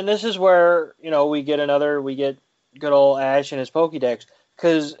this is where, you know, we get good old Ash and his Pokédex.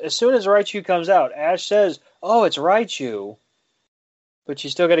 Because as soon as Raichu comes out, Ash says, oh, it's Raichu. But you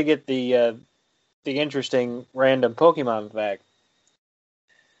still got to get the interesting random Pokemon fact.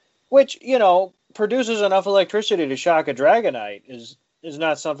 Which, you know, produces enough electricity to shock a Dragonite is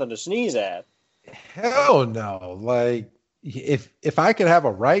not something to sneeze at. Hell no. Like, if I could have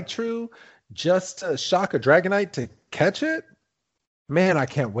a Raichu just to shock a Dragonite to catch it, man, I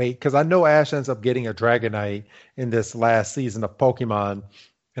can't wait. Because I know Ash ends up getting a Dragonite in this last season of Pokemon.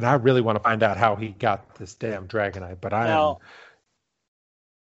 And I really want to find out how he got this damn Dragonite. But I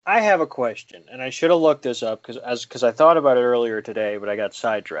have a question, and I should have looked this up because I thought about it earlier today, but I got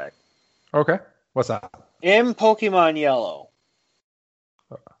sidetracked. Okay. What's that? In Pokemon Yellow.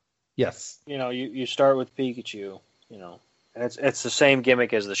 Yes. You know, you start with Pikachu, you know, and it's the same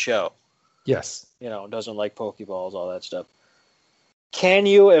gimmick as the show. Yes. You know, doesn't like Pokeballs, all that stuff. Can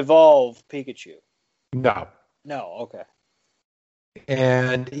you evolve Pikachu? No. No, okay.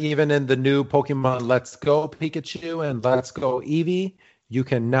 And even in the new Pokemon Let's Go Pikachu and Let's Go Eevee, you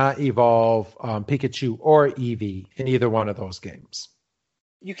cannot evolve Pikachu or Eevee in either one of those games.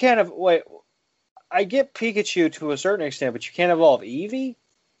 You can't wait. I get Pikachu to a certain extent, but you can't evolve Eevee?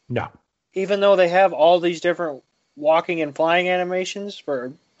 No. Even though they have all these different walking and flying animations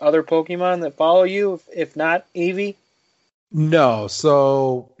for other Pokemon that follow you, if not Eevee? No.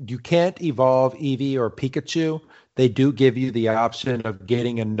 So you can't evolve Eevee or Pikachu. They do give you the option of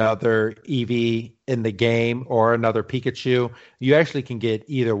getting another Eevee in the game or another Pikachu. You actually can get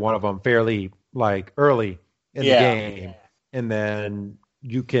either one of them fairly early in the game. And then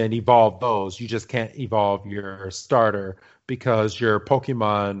you can evolve those. You just can't evolve your starter because your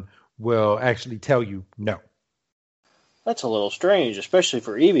Pokemon will actually tell you no. That's a little strange, especially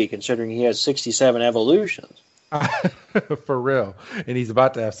for Eevee, considering he has 67 evolutions. For real. And he's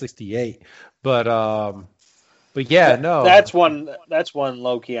about to have 68. But yeah, no. That's one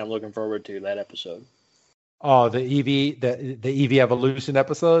low key I'm looking forward to, that episode. Oh, the Eevee evolution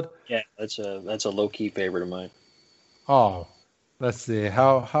episode? Yeah, that's a low key favorite of mine. Oh, let's see.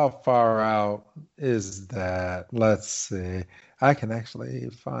 How far out is that? Let's see. I can actually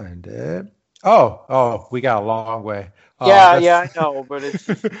find it. Oh, we got a long way. I know, but it's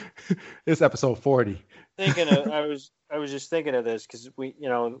it's episode 40. I was just thinking of this because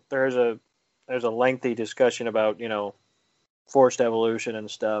there's a lengthy discussion about forced evolution and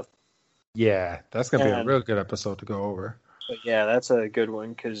stuff. Yeah, that's gonna be a real good episode to go over. But yeah, that's a good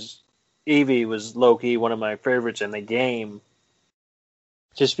one because Eevee was low-key one of my favorites in the game,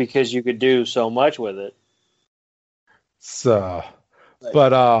 just because you could do so much with it. So, Like,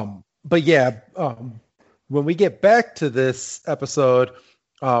 but yeah, when we get back to this episode,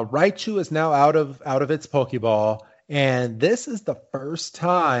 Raichu is now out of its Pokeball, and this is the first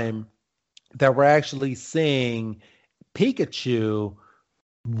time that we're actually seeing Pikachu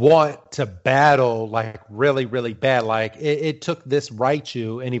want to battle like really, really bad. Like it took this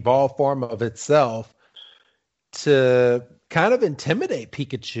Raichu, an evolved form of itself, to kind of intimidate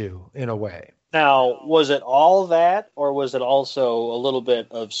Pikachu in a way. now, was it all that, or was it also a little bit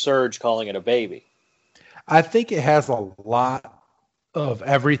of Surge calling it a baby? I think it has a lot of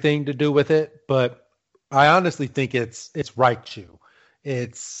everything to do with it, but I honestly think it's Raichu.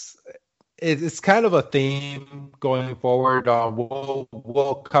 It's it's kind of a theme going forward.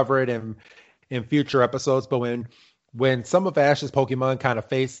 We'll cover it in future episodes, but when some of Ash's Pokemon kind of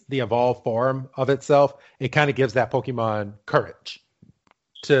face the evolved form of itself, it kind of gives that Pokemon courage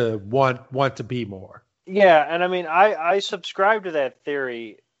to want to be more. Yeah, and I mean, I subscribe to that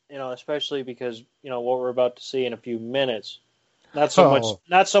theory, especially because what we're about to see in a few minutes. Not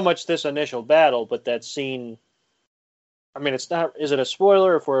so much this initial battle, but that scene. I mean, it's not. Is it a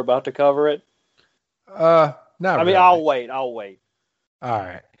spoiler if we're about to cover it? Not I mean, really. I'll wait All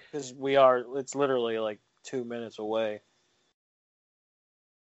right. because we are. It's literally like 2 minutes away.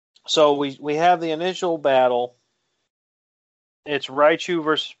 So we have the initial battle. It's Raichu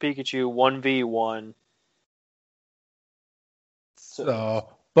versus Pikachu 1v1.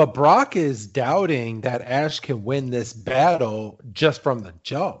 So, but Brock is doubting that Ash can win this battle just from the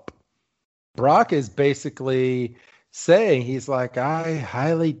jump. Brock is basically saying, he's like, I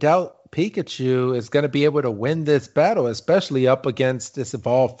highly doubt Pikachu is going to be able to win this battle, especially up against this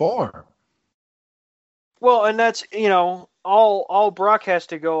evolved form. Well, and that's all Brock has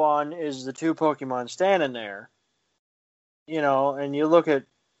to go on is the two Pokemon standing there. And you look at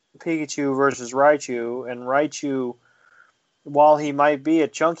Pikachu versus Raichu, and Raichu, while he might be a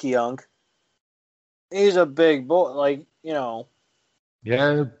chunky unk, he's a big boy. Like,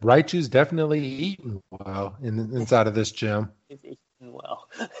 Yeah, Raichu's definitely eating well inside of this gym. he's eating well.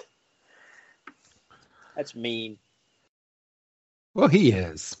 That's mean. Well, he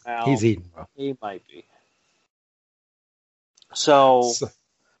is. Well, He's eating well. He might be. So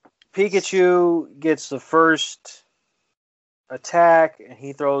Pikachu gets the first attack, and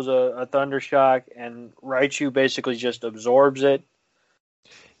he throws a Thunder Shock, and Raichu basically just absorbs it.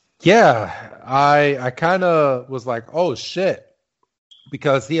 Yeah, I kind of was like, oh shit,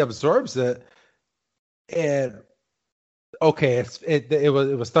 because he absorbs it, and okay, it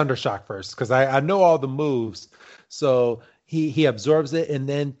was Thunder Shock first because I know all the moves, so he absorbs it and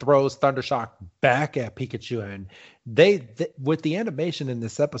then throws Thunder Shock back at Pikachu, and they with the animation in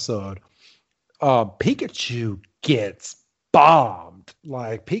this episode, Pikachu gets bombed.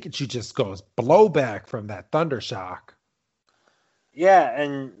 Like Pikachu just goes blowback from that Thunder Shock. Yeah,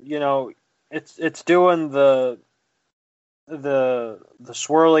 and it's doing the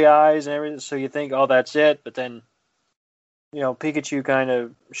swirly eyes and everything, so you think, oh, that's it, but then Pikachu kind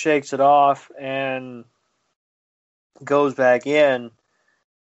of shakes it off and goes back in,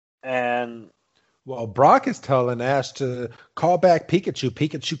 and well, Brock is telling Ash to call back Pikachu.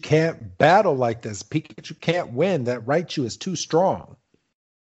 Pikachu can't battle like this. Pikachu can't win. That Raichu is too strong.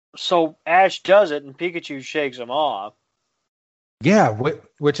 so Ash does it, and Pikachu shakes him off. Yeah,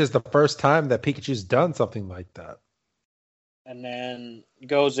 which is the first time that Pikachu's done something like that. And then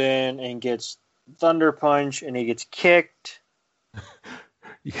goes in and gets Thunder Punch, and he gets kicked.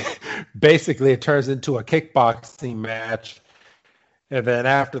 Basically, it turns into a kickboxing match. And then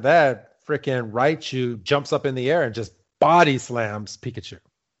after that, freaking Raichu jumps up in the air and just body slams Pikachu.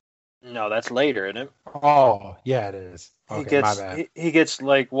 No, that's later, isn't it? Oh, yeah, it is. Okay, my bad. He gets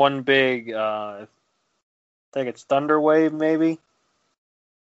like one big, I think it's Thunder Wave, maybe.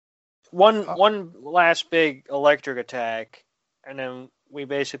 One last big electric attack, and then we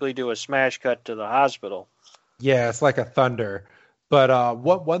basically do a smash cut to the hospital. Yeah, it's like a thunder. But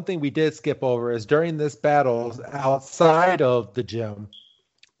one thing we did skip over is during this battle outside of the gym,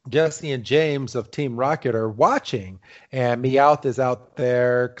 Jesse and James of Team Rocket are watching, and Meowth is out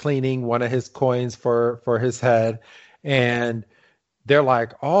there cleaning one of his coins for his head, and they're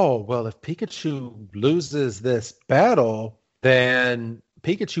like, oh, well, if Pikachu loses this battle, then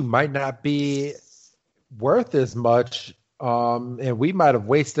Pikachu might not be worth as much, and we might have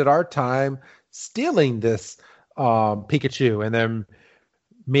wasted our time stealing this Pikachu. And then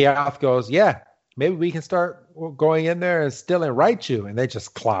Meowth goes, yeah, maybe we can start going in there and stealing Raichu, and they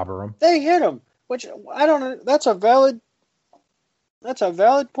just clobber him. They hit him, which I don't know. That's a valid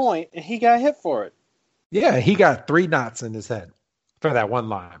point, and he got hit for it. Yeah, he got 3 knots in his head for that one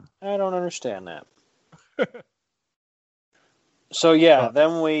line. I don't understand that. So yeah,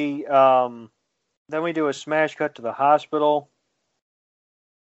 then we do a smash cut to the hospital.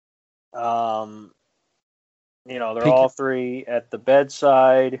 They're all three at the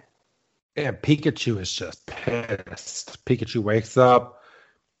bedside. And Pikachu is just pissed. Pikachu wakes up,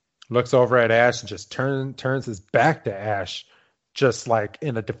 looks over at Ash, and just turns his back to Ash, just like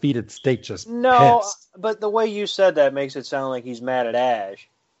in a defeated state, just pissed. But the way you said that makes it sound like he's mad at Ash.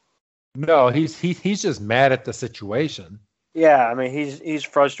 No, he's just mad at the situation. Yeah, I mean he's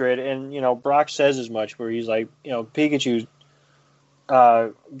frustrated, and Brock says as much, where he's like, Pikachu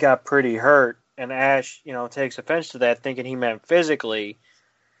got pretty hurt, and Ash takes offense to that, thinking he meant physically,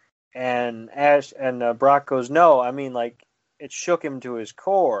 and Brock goes, no, I mean like it shook him to his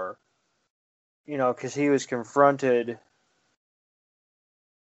core, because he was confronted,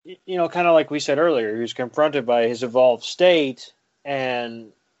 kind of like we said earlier, he was confronted by his evolved state,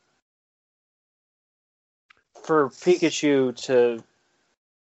 and for Pikachu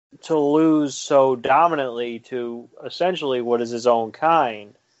to lose so dominantly to essentially what is his own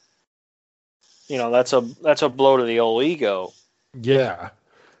kind, that's a blow to the old ego. Yeah.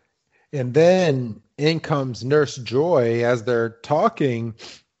 And then in comes Nurse Joy as they're talking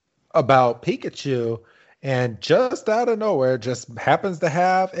about Pikachu, and just out of nowhere just happens to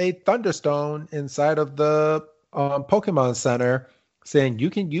have a Thunderstone inside of the Pokemon Center, saying you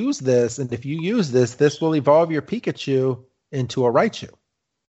can use this, and if you use this, this will evolve your Pikachu into a Raichu.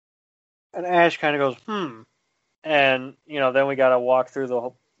 And Ash kind of goes, and then we got to walk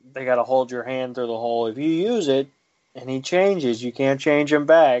through they got to hold your hand through the hole. If you use it and he changes, you can't change him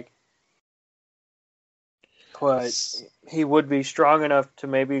back. But he would be strong enough to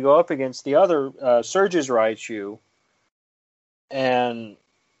maybe go up against the other Surge's Raichu. And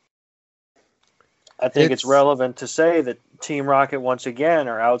I think it's relevant to say that Team Rocket once again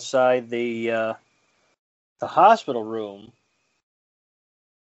are outside the hospital room.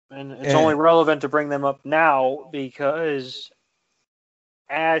 And it's only relevant to bring them up now because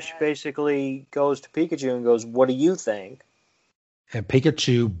Ash basically goes to Pikachu and goes, what do you think? And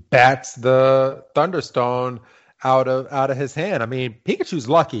Pikachu bats the Thunderstone out of his hand. I mean, Pikachu's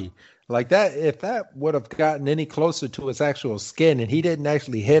lucky. Like that, if that would have gotten any closer to his actual skin and he didn't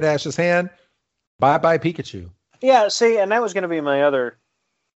actually hit Ash's hand, bye-bye Pikachu. Yeah, see, and that was going to be my other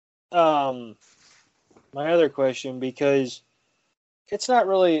question, because it's not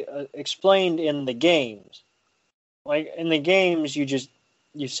really explained in the games. Like in the games,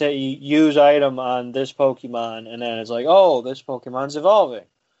 you say you use item on this Pokemon, and then it's like, oh, this Pokemon's evolving.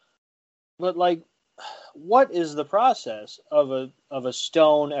 But like, what is the process of a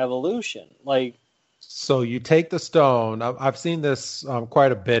stone evolution? Like, so you take the stone. I've seen this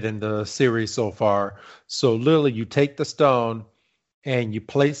quite a bit in the series so far. So literally, you take the stone and you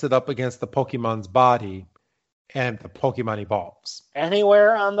place it up against the Pokemon's body, and the Pokemon evolves.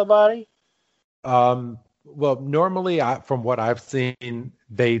 Anywhere on the body? Well, normally, from what I've seen,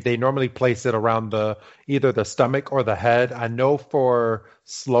 they normally place it around either the stomach or the head. I know for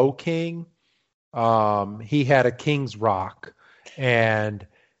Slowking, he had a King's Rock, and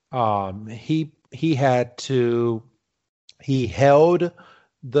he held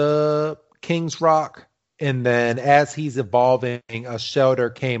the King's Rock, and then as he's evolving, a Shelter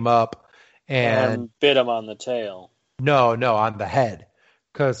came up and bit him on the tail. No, on the head.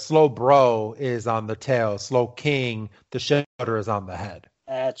 Because Slowbro is on the tail. Slowking, the Shelter, is on the head.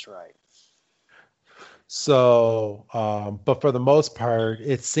 That's right. So, but for the most part,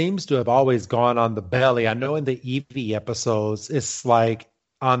 it seems to have always gone on the belly. I know in the Eevee episodes, it's like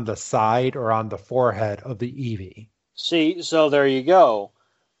on the side or on the forehead of the Eevee. See, so there you go.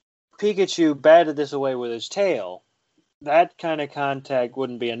 Pikachu batted this away with his tail. That kind of contact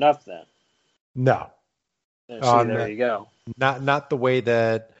wouldn't be enough then. No. There you go. Not the way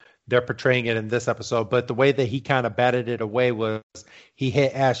that they're portraying it in this episode, but the way that he kind of batted it away was he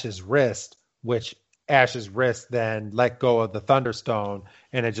hit Ash's wrist, which Ash's wrist then let go of the Thunderstone,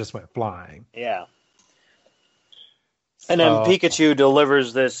 and it just went flying. Yeah. And then Pikachu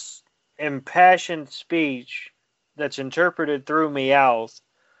delivers this impassioned speech that's interpreted through Meowth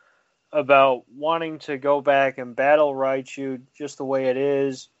about wanting to go back and battle Raichu just the way it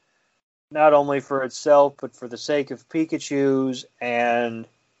is, not only for itself, but for the sake of Pikachu's, and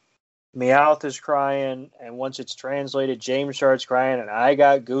Meowth is crying, and once it's translated, James starts crying, and I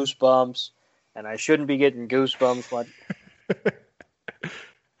got goosebumps, and I shouldn't be getting goosebumps.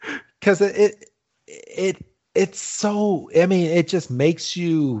 Because it's so, I mean, it just makes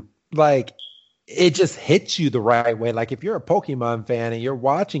you, like, it just hits you the right way. Like, if you're a Pokemon fan and you're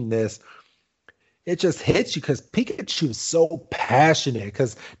watching this, it just hits you because Pikachu is so passionate.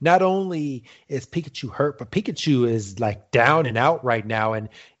 Because not only is Pikachu hurt, but Pikachu is like down and out right now, and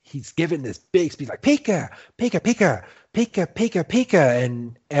he's giving this big speech like Pika, Pika, Pika, Pika, Pika, Pika,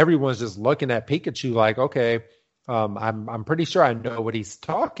 and everyone's just looking at Pikachu like, okay, I'm pretty sure I know what he's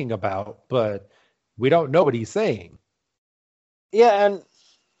talking about, but we don't know what he's saying. Yeah,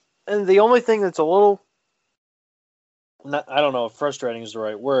 and the only thing that's a little, I don't know if frustrating is the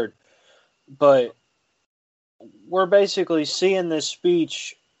right word, but we're basically seeing this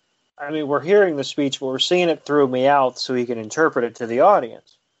speech. I mean, we're hearing the speech, but we're seeing it through Meowth so he can interpret it to the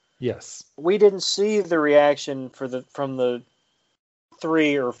audience. Yes. We didn't see the reaction from the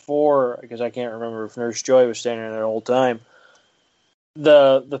 3 or 4, because I can't remember if Nurse Joy was standing there the whole time.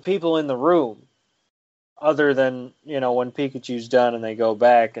 The people in the room, other than, when Pikachu's done and they go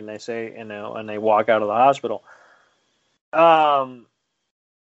back and they say, and they walk out of the hospital.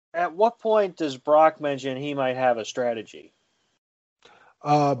 At what point does Brock mention he might have a strategy?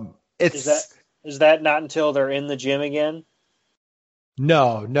 Is that not until they're in the gym again?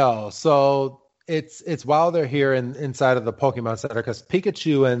 No. So it's while they're here inside of the Pokemon Center, because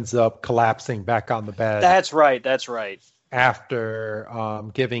Pikachu ends up collapsing back on the bed. That's right. After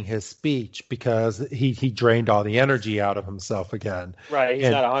giving his speech, because he drained all the energy out of himself again. Right, he's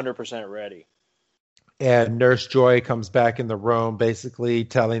not 100% ready. And Nurse Joy comes back in the room, basically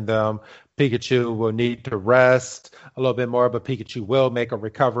telling them Pikachu will need to rest a little bit more, but Pikachu will make a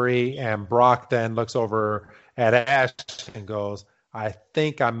recovery. And Brock then looks over at Ash and goes, I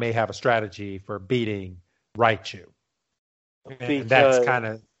think I may have a strategy for beating Raichu. And that's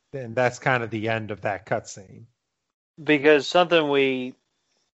kind of the end of that cutscene. Because something we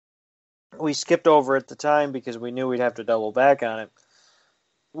skipped over at the time because we knew we'd have to double back on it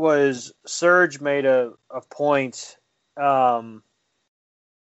was Surge made a point before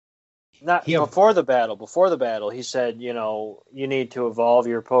the battle he said, you need to evolve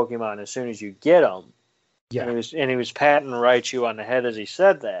your Pokemon as soon as you get them. Yeah. And he was patting Raichu on the head as he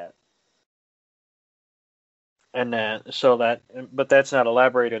said that. And but that's not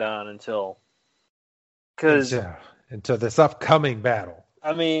elaborated on until this upcoming battle.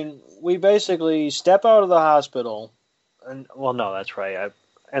 I mean, we basically step out of the hospital, and well, no, that's right.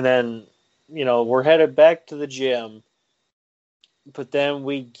 And then, we're headed back to the gym, but then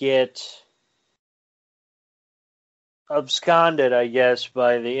we get absconded, I guess,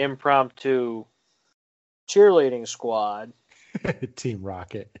 by the impromptu cheerleading squad. Team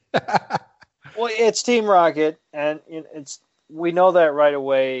Rocket. Well, it's Team Rocket, and we know that right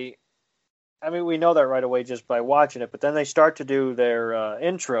away. I mean, we know that right away just by watching it, but then they start to do their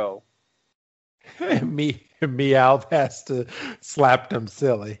intro. Meowth has to slap them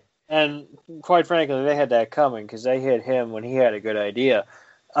silly. And quite frankly, they had that coming because they hit him when he had a good idea.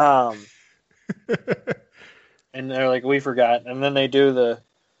 And they're like, we forgot. And then they do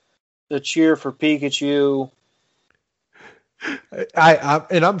the cheer for Pikachu.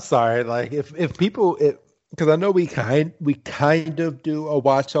 I'm sorry, like if people, because I know we kind of do a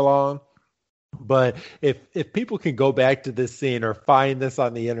watch along. But if people can go back to this scene or find this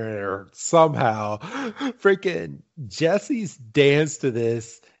on the internet or somehow, freaking Jessie's dance to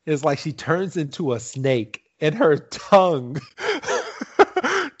this is like she turns into a snake and her tongue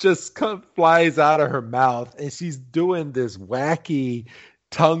just flies out of her mouth and she's doing this wacky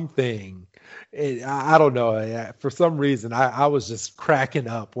tongue thing. I don't know. For some reason, I was just cracking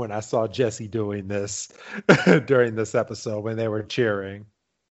up when I saw Jessie doing this during this episode when they were cheering.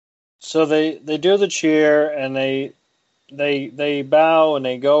 So they do the cheer and they bow and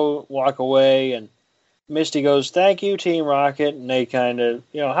they go walk away and Misty goes, "Thank you, Team Rocket," and they kind of,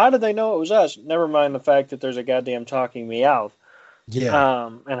 how did they know it was us? Never mind the fact that there's a goddamn talking Meowth.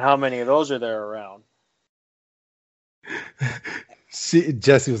 Yeah. And how many of those are there around?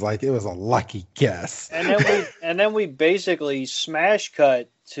 Jessie was like, it was a lucky guess. And then we basically smash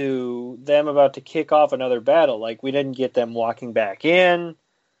cut to them about to kick off another battle. Like, we didn't get them walking back in.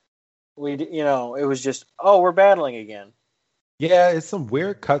 It was just, we're battling again. Yeah, it's some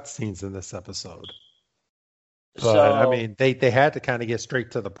weird cutscenes in this episode. But, I mean, they had to kind of get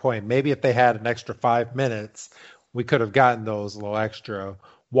straight to the point. Maybe if they had an extra 5 minutes, we could have gotten those little extra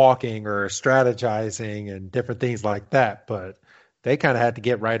walking or strategizing and different things like that. But they kind of had to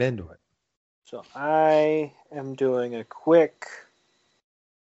get right into it. So I am doing a quick.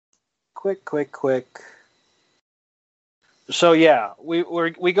 So yeah,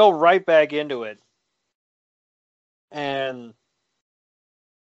 we go right back into it, and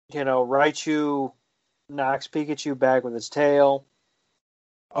Raichu knocks Pikachu back with his tail.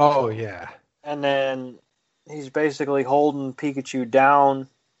 Oh yeah, and then he's basically holding Pikachu down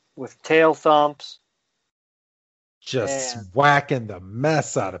with tail thumps. Just whacking the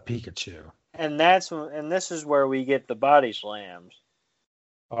mess out of Pikachu. And this is where we get the body slams.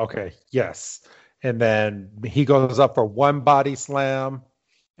 Okay, yes. And then he goes up for one body slam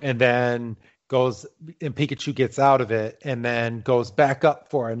and then goes and Pikachu gets out of it and then goes back up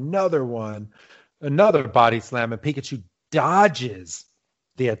for another body slam, and Pikachu dodges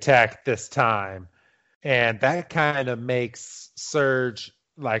the attack this time. And that kind of makes Surge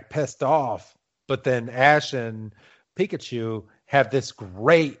like pissed off. But then Ash and Pikachu have this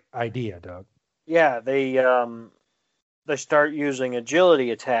great idea, Doug. Yeah, they start using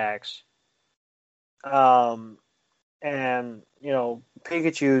agility attacks. And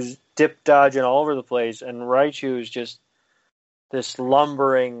Pikachu's dip dodging all over the place, and Raichu's just this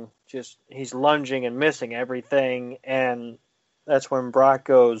lumbering, he's lunging and missing everything. And that's when Brock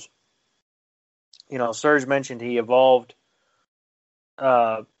goes, Surge mentioned he evolved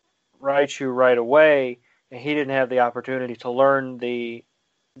Raichu right away, and he didn't have the opportunity to learn the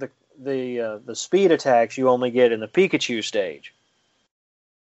speed attacks you only get in the Pikachu stage.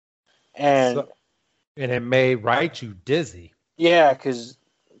 And it made Raichu dizzy. Yeah, because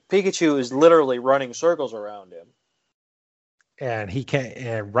Pikachu is literally running circles around him. And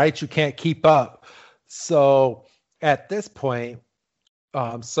Raichu can't keep up. So at this point,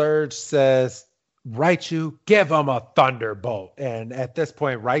 Surge says, Raichu, give him a Thunderbolt. And at this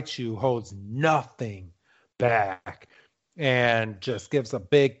point, Raichu holds nothing back and just gives a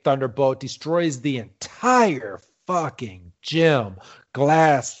big Thunderbolt, destroys the entire fucking gym,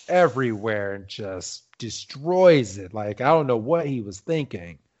 glass everywhere, and just destroys it. Like, I don't know what he was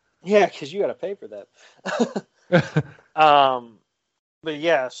thinking. Yeah, because you got to pay for that. But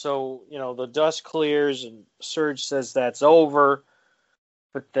yeah, so, the dust clears and Surge says that's over.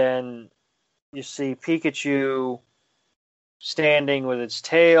 But then you see Pikachu standing with its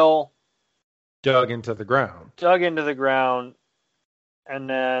tail dug into the ground. And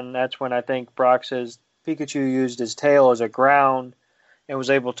then that's when I think Brock says Pikachu used his tail as a ground and was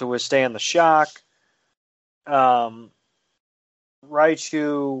able to withstand the shock. Raichu,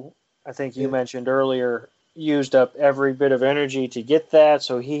 I think you mentioned earlier, used up every bit of energy to get that,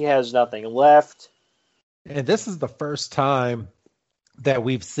 so he has nothing left. And this is the first time that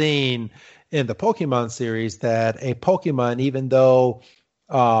we've seen in the Pokemon series that a Pokemon, even though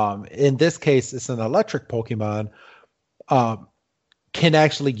in this case it's an electric Pokemon, can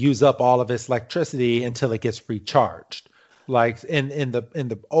actually use up all of its electricity until it gets recharged. Like in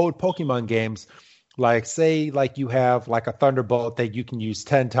the old Pokemon games, like say like you have like a Thunderbolt that you can use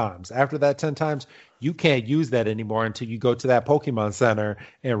 10 times. After that 10 times, you can't use that anymore until you go to that Pokemon Center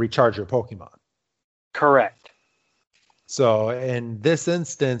and recharge your Pokemon. Correct. So in this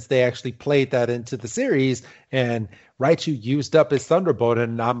instance, they actually played that into the series, and Raichu used up his Thunderbolt,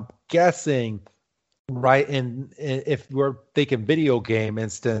 and I'm guessing, right, if we're thinking video game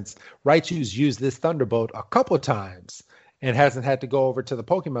instance, Raichu's used this Thunderbolt a couple times and hasn't had to go over to the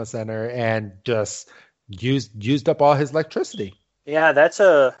Pokemon Center and just used up all his electricity. Yeah, that's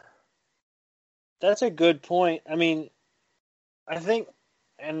a good point. I mean,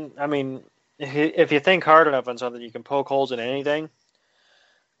 if you think hard enough on something, you can poke holes in anything.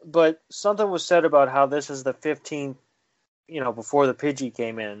 But something was said about how this is the 15th, before the Pidgey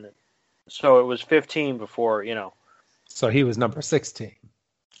came in. So it was 15 before, So he was number 16.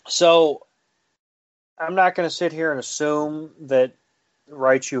 So I'm not going to sit here and assume that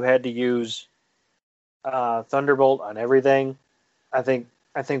Raichu had to use Thunderbolt on everything. I think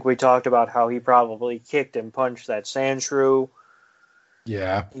we talked about how he probably kicked and punched that Sandshrew.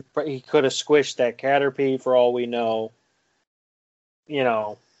 Yeah. He could have squished that Caterpie for all we know.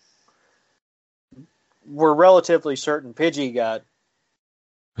 We're relatively certain Pidgey got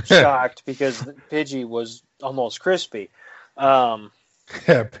shocked because Pidgey was almost crispy.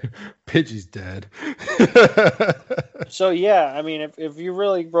 Yeah, Pidgey's dead. So yeah, I mean, if you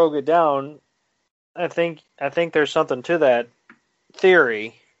really broke it down, I think there's something to that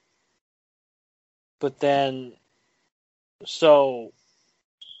theory. But then, so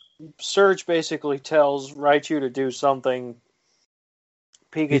Surge basically tells Raichu to do something.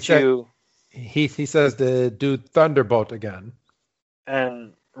 Pikachu. He says to do Thunderbolt again.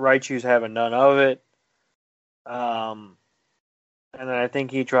 And Raichu's having none of it. And then I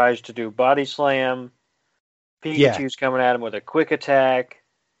think he tries to do Body Slam. Pikachu's coming at him with a quick attack.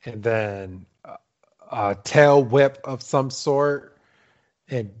 And then a tail whip of some sort.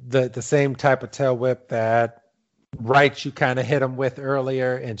 And the same type of tail whip that Raichu kind of hit him with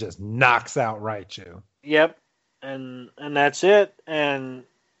earlier and just knocks out Raichu. Yep. And that's it. And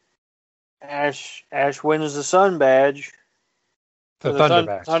Ash wins the Sun Badge. The Thunder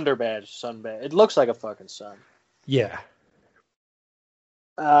Badge. Thunder Badge, Sun Badge. It looks like a fucking sun. Yeah.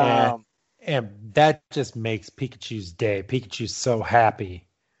 Um, and that just makes Pikachu's day. Pikachu's so happy.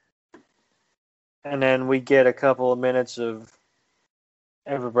 And then we get a couple of minutes of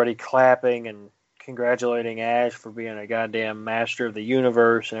everybody clapping and congratulating Ash for being a goddamn master of the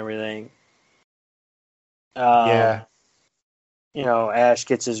universe and everything. Yeah. You know, Ash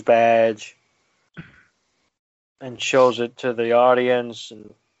gets his badge and shows it to the audience,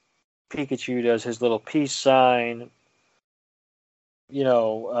 and Pikachu does his little peace sign. You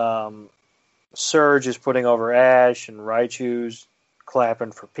know, Surge is putting over Ash, and Raichu's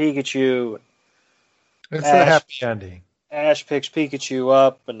clapping for Pikachu. It's a happy ending. Ash picks Pikachu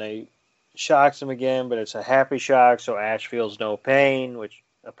up, and they shocks him again, but it's a happy shock, so Ash feels no pain, which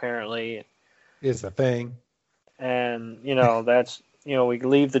apparently is a thing. And, you know, that's, you know, we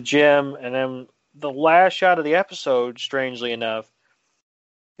leave the gym, and then the last shot of the episode, strangely enough,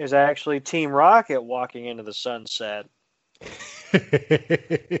 is actually Team Rocket walking into the sunset.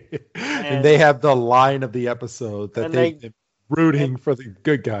 And they have the line of the episode that they've been rooting for the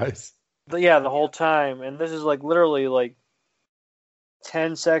good guys. Yeah, the whole time. And this is like literally like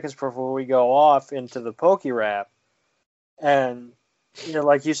 10 seconds before we go off into the Pokerap. And, you know,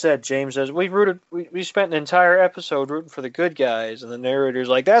 like you said, James says, we spent an entire episode rooting for the good guys. And the narrator's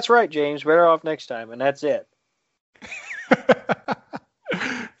like, that's right, James, better off next time. And that's it.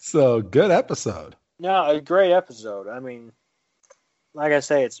 So, good episode. No, a great episode. I mean, like I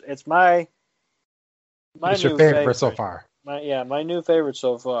say, it's my it's new your favorite so far. My new favorite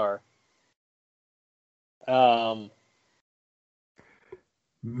so far. Man,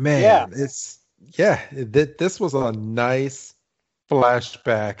 this was a nice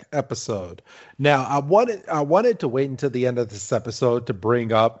flashback episode. Now, I wanted to wait until the end of this episode to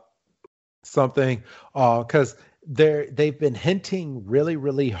bring up something, because they've been hinting really,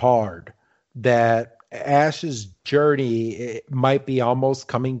 really hard that Ash's journey might be almost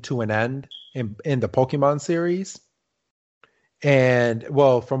coming to an end in the Pokemon series. And,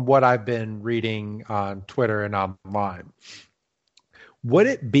 well, from what I've been reading on Twitter and online, would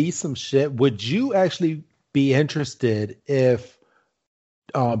it be some shit? Would you actually be interested if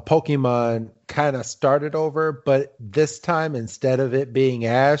Pokemon kind of started over, but this time, instead of it being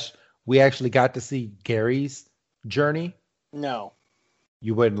Ash, we actually got to see Gary's journey? No.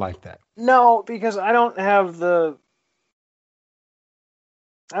 You wouldn't like that? No, because I don't have the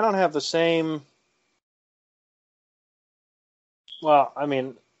same. Well, I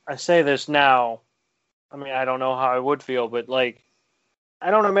mean, I say this now. I mean, I don't know how I would feel, but like, I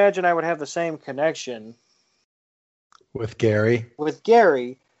don't imagine I would have the same connection with Gary.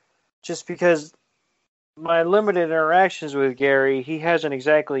 Just because my limited interactions with Gary, he hasn't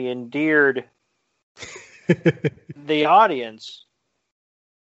exactly endeared the audience.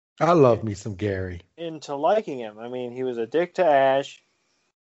 I love me some Gary. Into liking him. I mean, he was a dick to Ash.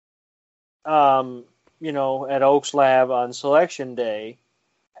 You know, at Oak's Lab on Selection Day,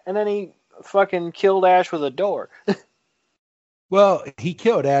 and then he fucking killed Ash with a door. Well, he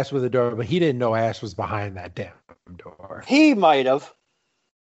killed Ash with a door, but he didn't know Ash was behind that damn door. He might have.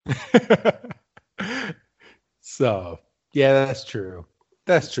 So, yeah, that's true.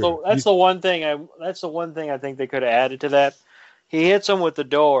 That's true. So that's the one thing I think they could have added to that. He hits him with the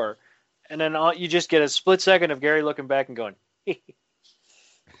door, and then you just get a split second of Gary looking back and going.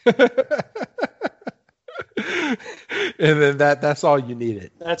 And then that's all you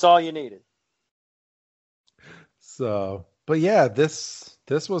needed. That's all you needed. So, but yeah, this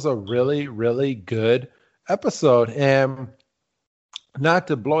was a really, really good episode. And not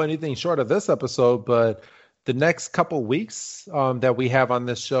to blow anything short of this episode, but the next couple weeks that we have on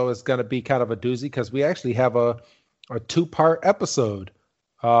this show is going to be kind of a doozy, because we actually have a 2-part episode.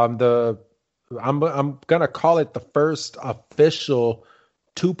 I'm going to call it the first official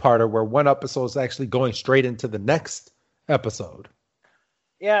 2-parter, where one episode is actually going straight into the next episode.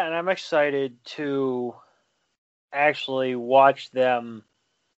 Yeah, and I'm excited to actually watch them,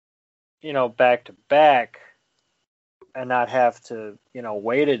 you know, back to back, and not have to, you know,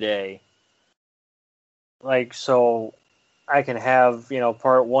 wait a day. Like, so I can have, you know,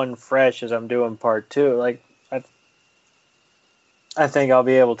 part 1 fresh as I'm doing part 2. Like, I think I'll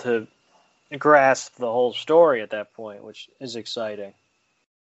be able to grasp the whole story at that point, which is exciting.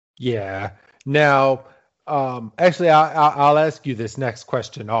 Yeah. Now, actually, I'll ask you this next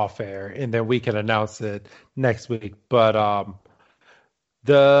question off air, and then we can announce it next week. But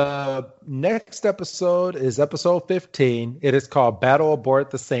the next episode is episode 15. It is called Battle Aboard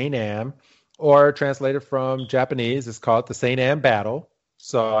the Saint Anne, or translated from Japanese, it's called the Saint Anne Battle.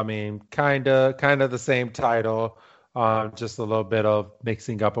 So, I mean, kind of the same title. just a little bit of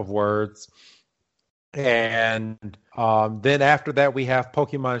mixing up of words. And then after that, we have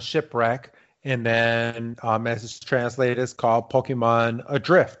Pokemon Shipwreck. And then, as it's translated, it's called Pokemon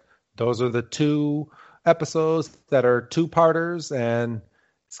Adrift. Those are the 2 episodes that are 2-parters. And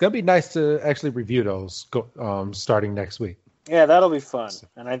it's going to be nice to actually review those starting next week. Yeah, that'll be fun.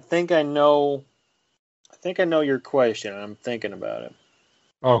 And I think I know your question, and I'm thinking about it.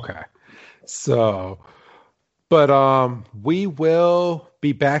 Okay. So, but we will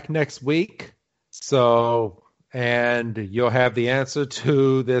be back next week. So, and you'll have the answer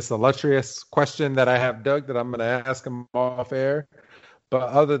to this illustrious question that I have, Doug, that I'm going to ask him off air. But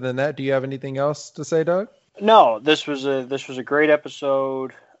other than that, do you have anything else to say, Doug? No, this was a great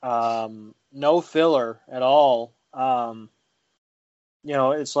episode. No filler at all.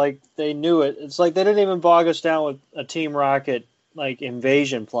 It's like they knew it. It's like they didn't even bog us down with a Team Rocket like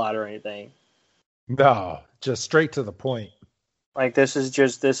invasion plot or anything. No, just straight to the point. Like this is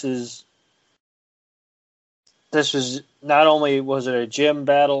not only was it a gym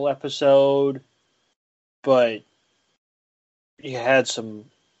battle episode, but you had some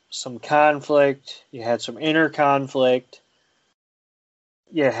conflict, you had some inner conflict,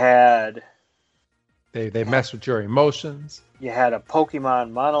 you had they mess with your emotions. You had a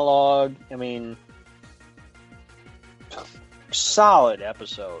Pokemon monologue. I mean, solid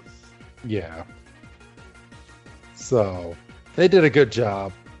episode. Yeah. So they did a good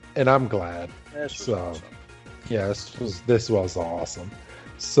job, and I'm glad. Awesome. Yeah, this was awesome.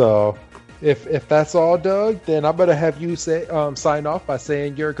 So if that's all, Doug, then I'm gonna have you say sign off by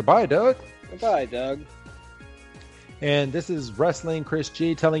saying your goodbye, Doug. Goodbye, Doug. And this is Wrestling Chris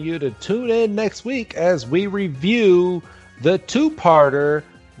G telling you to tune in next week as we review the 2-parter,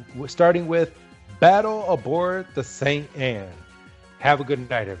 starting with Battle Aboard the St. Anne. Have a good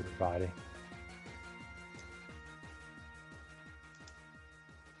night, everybody.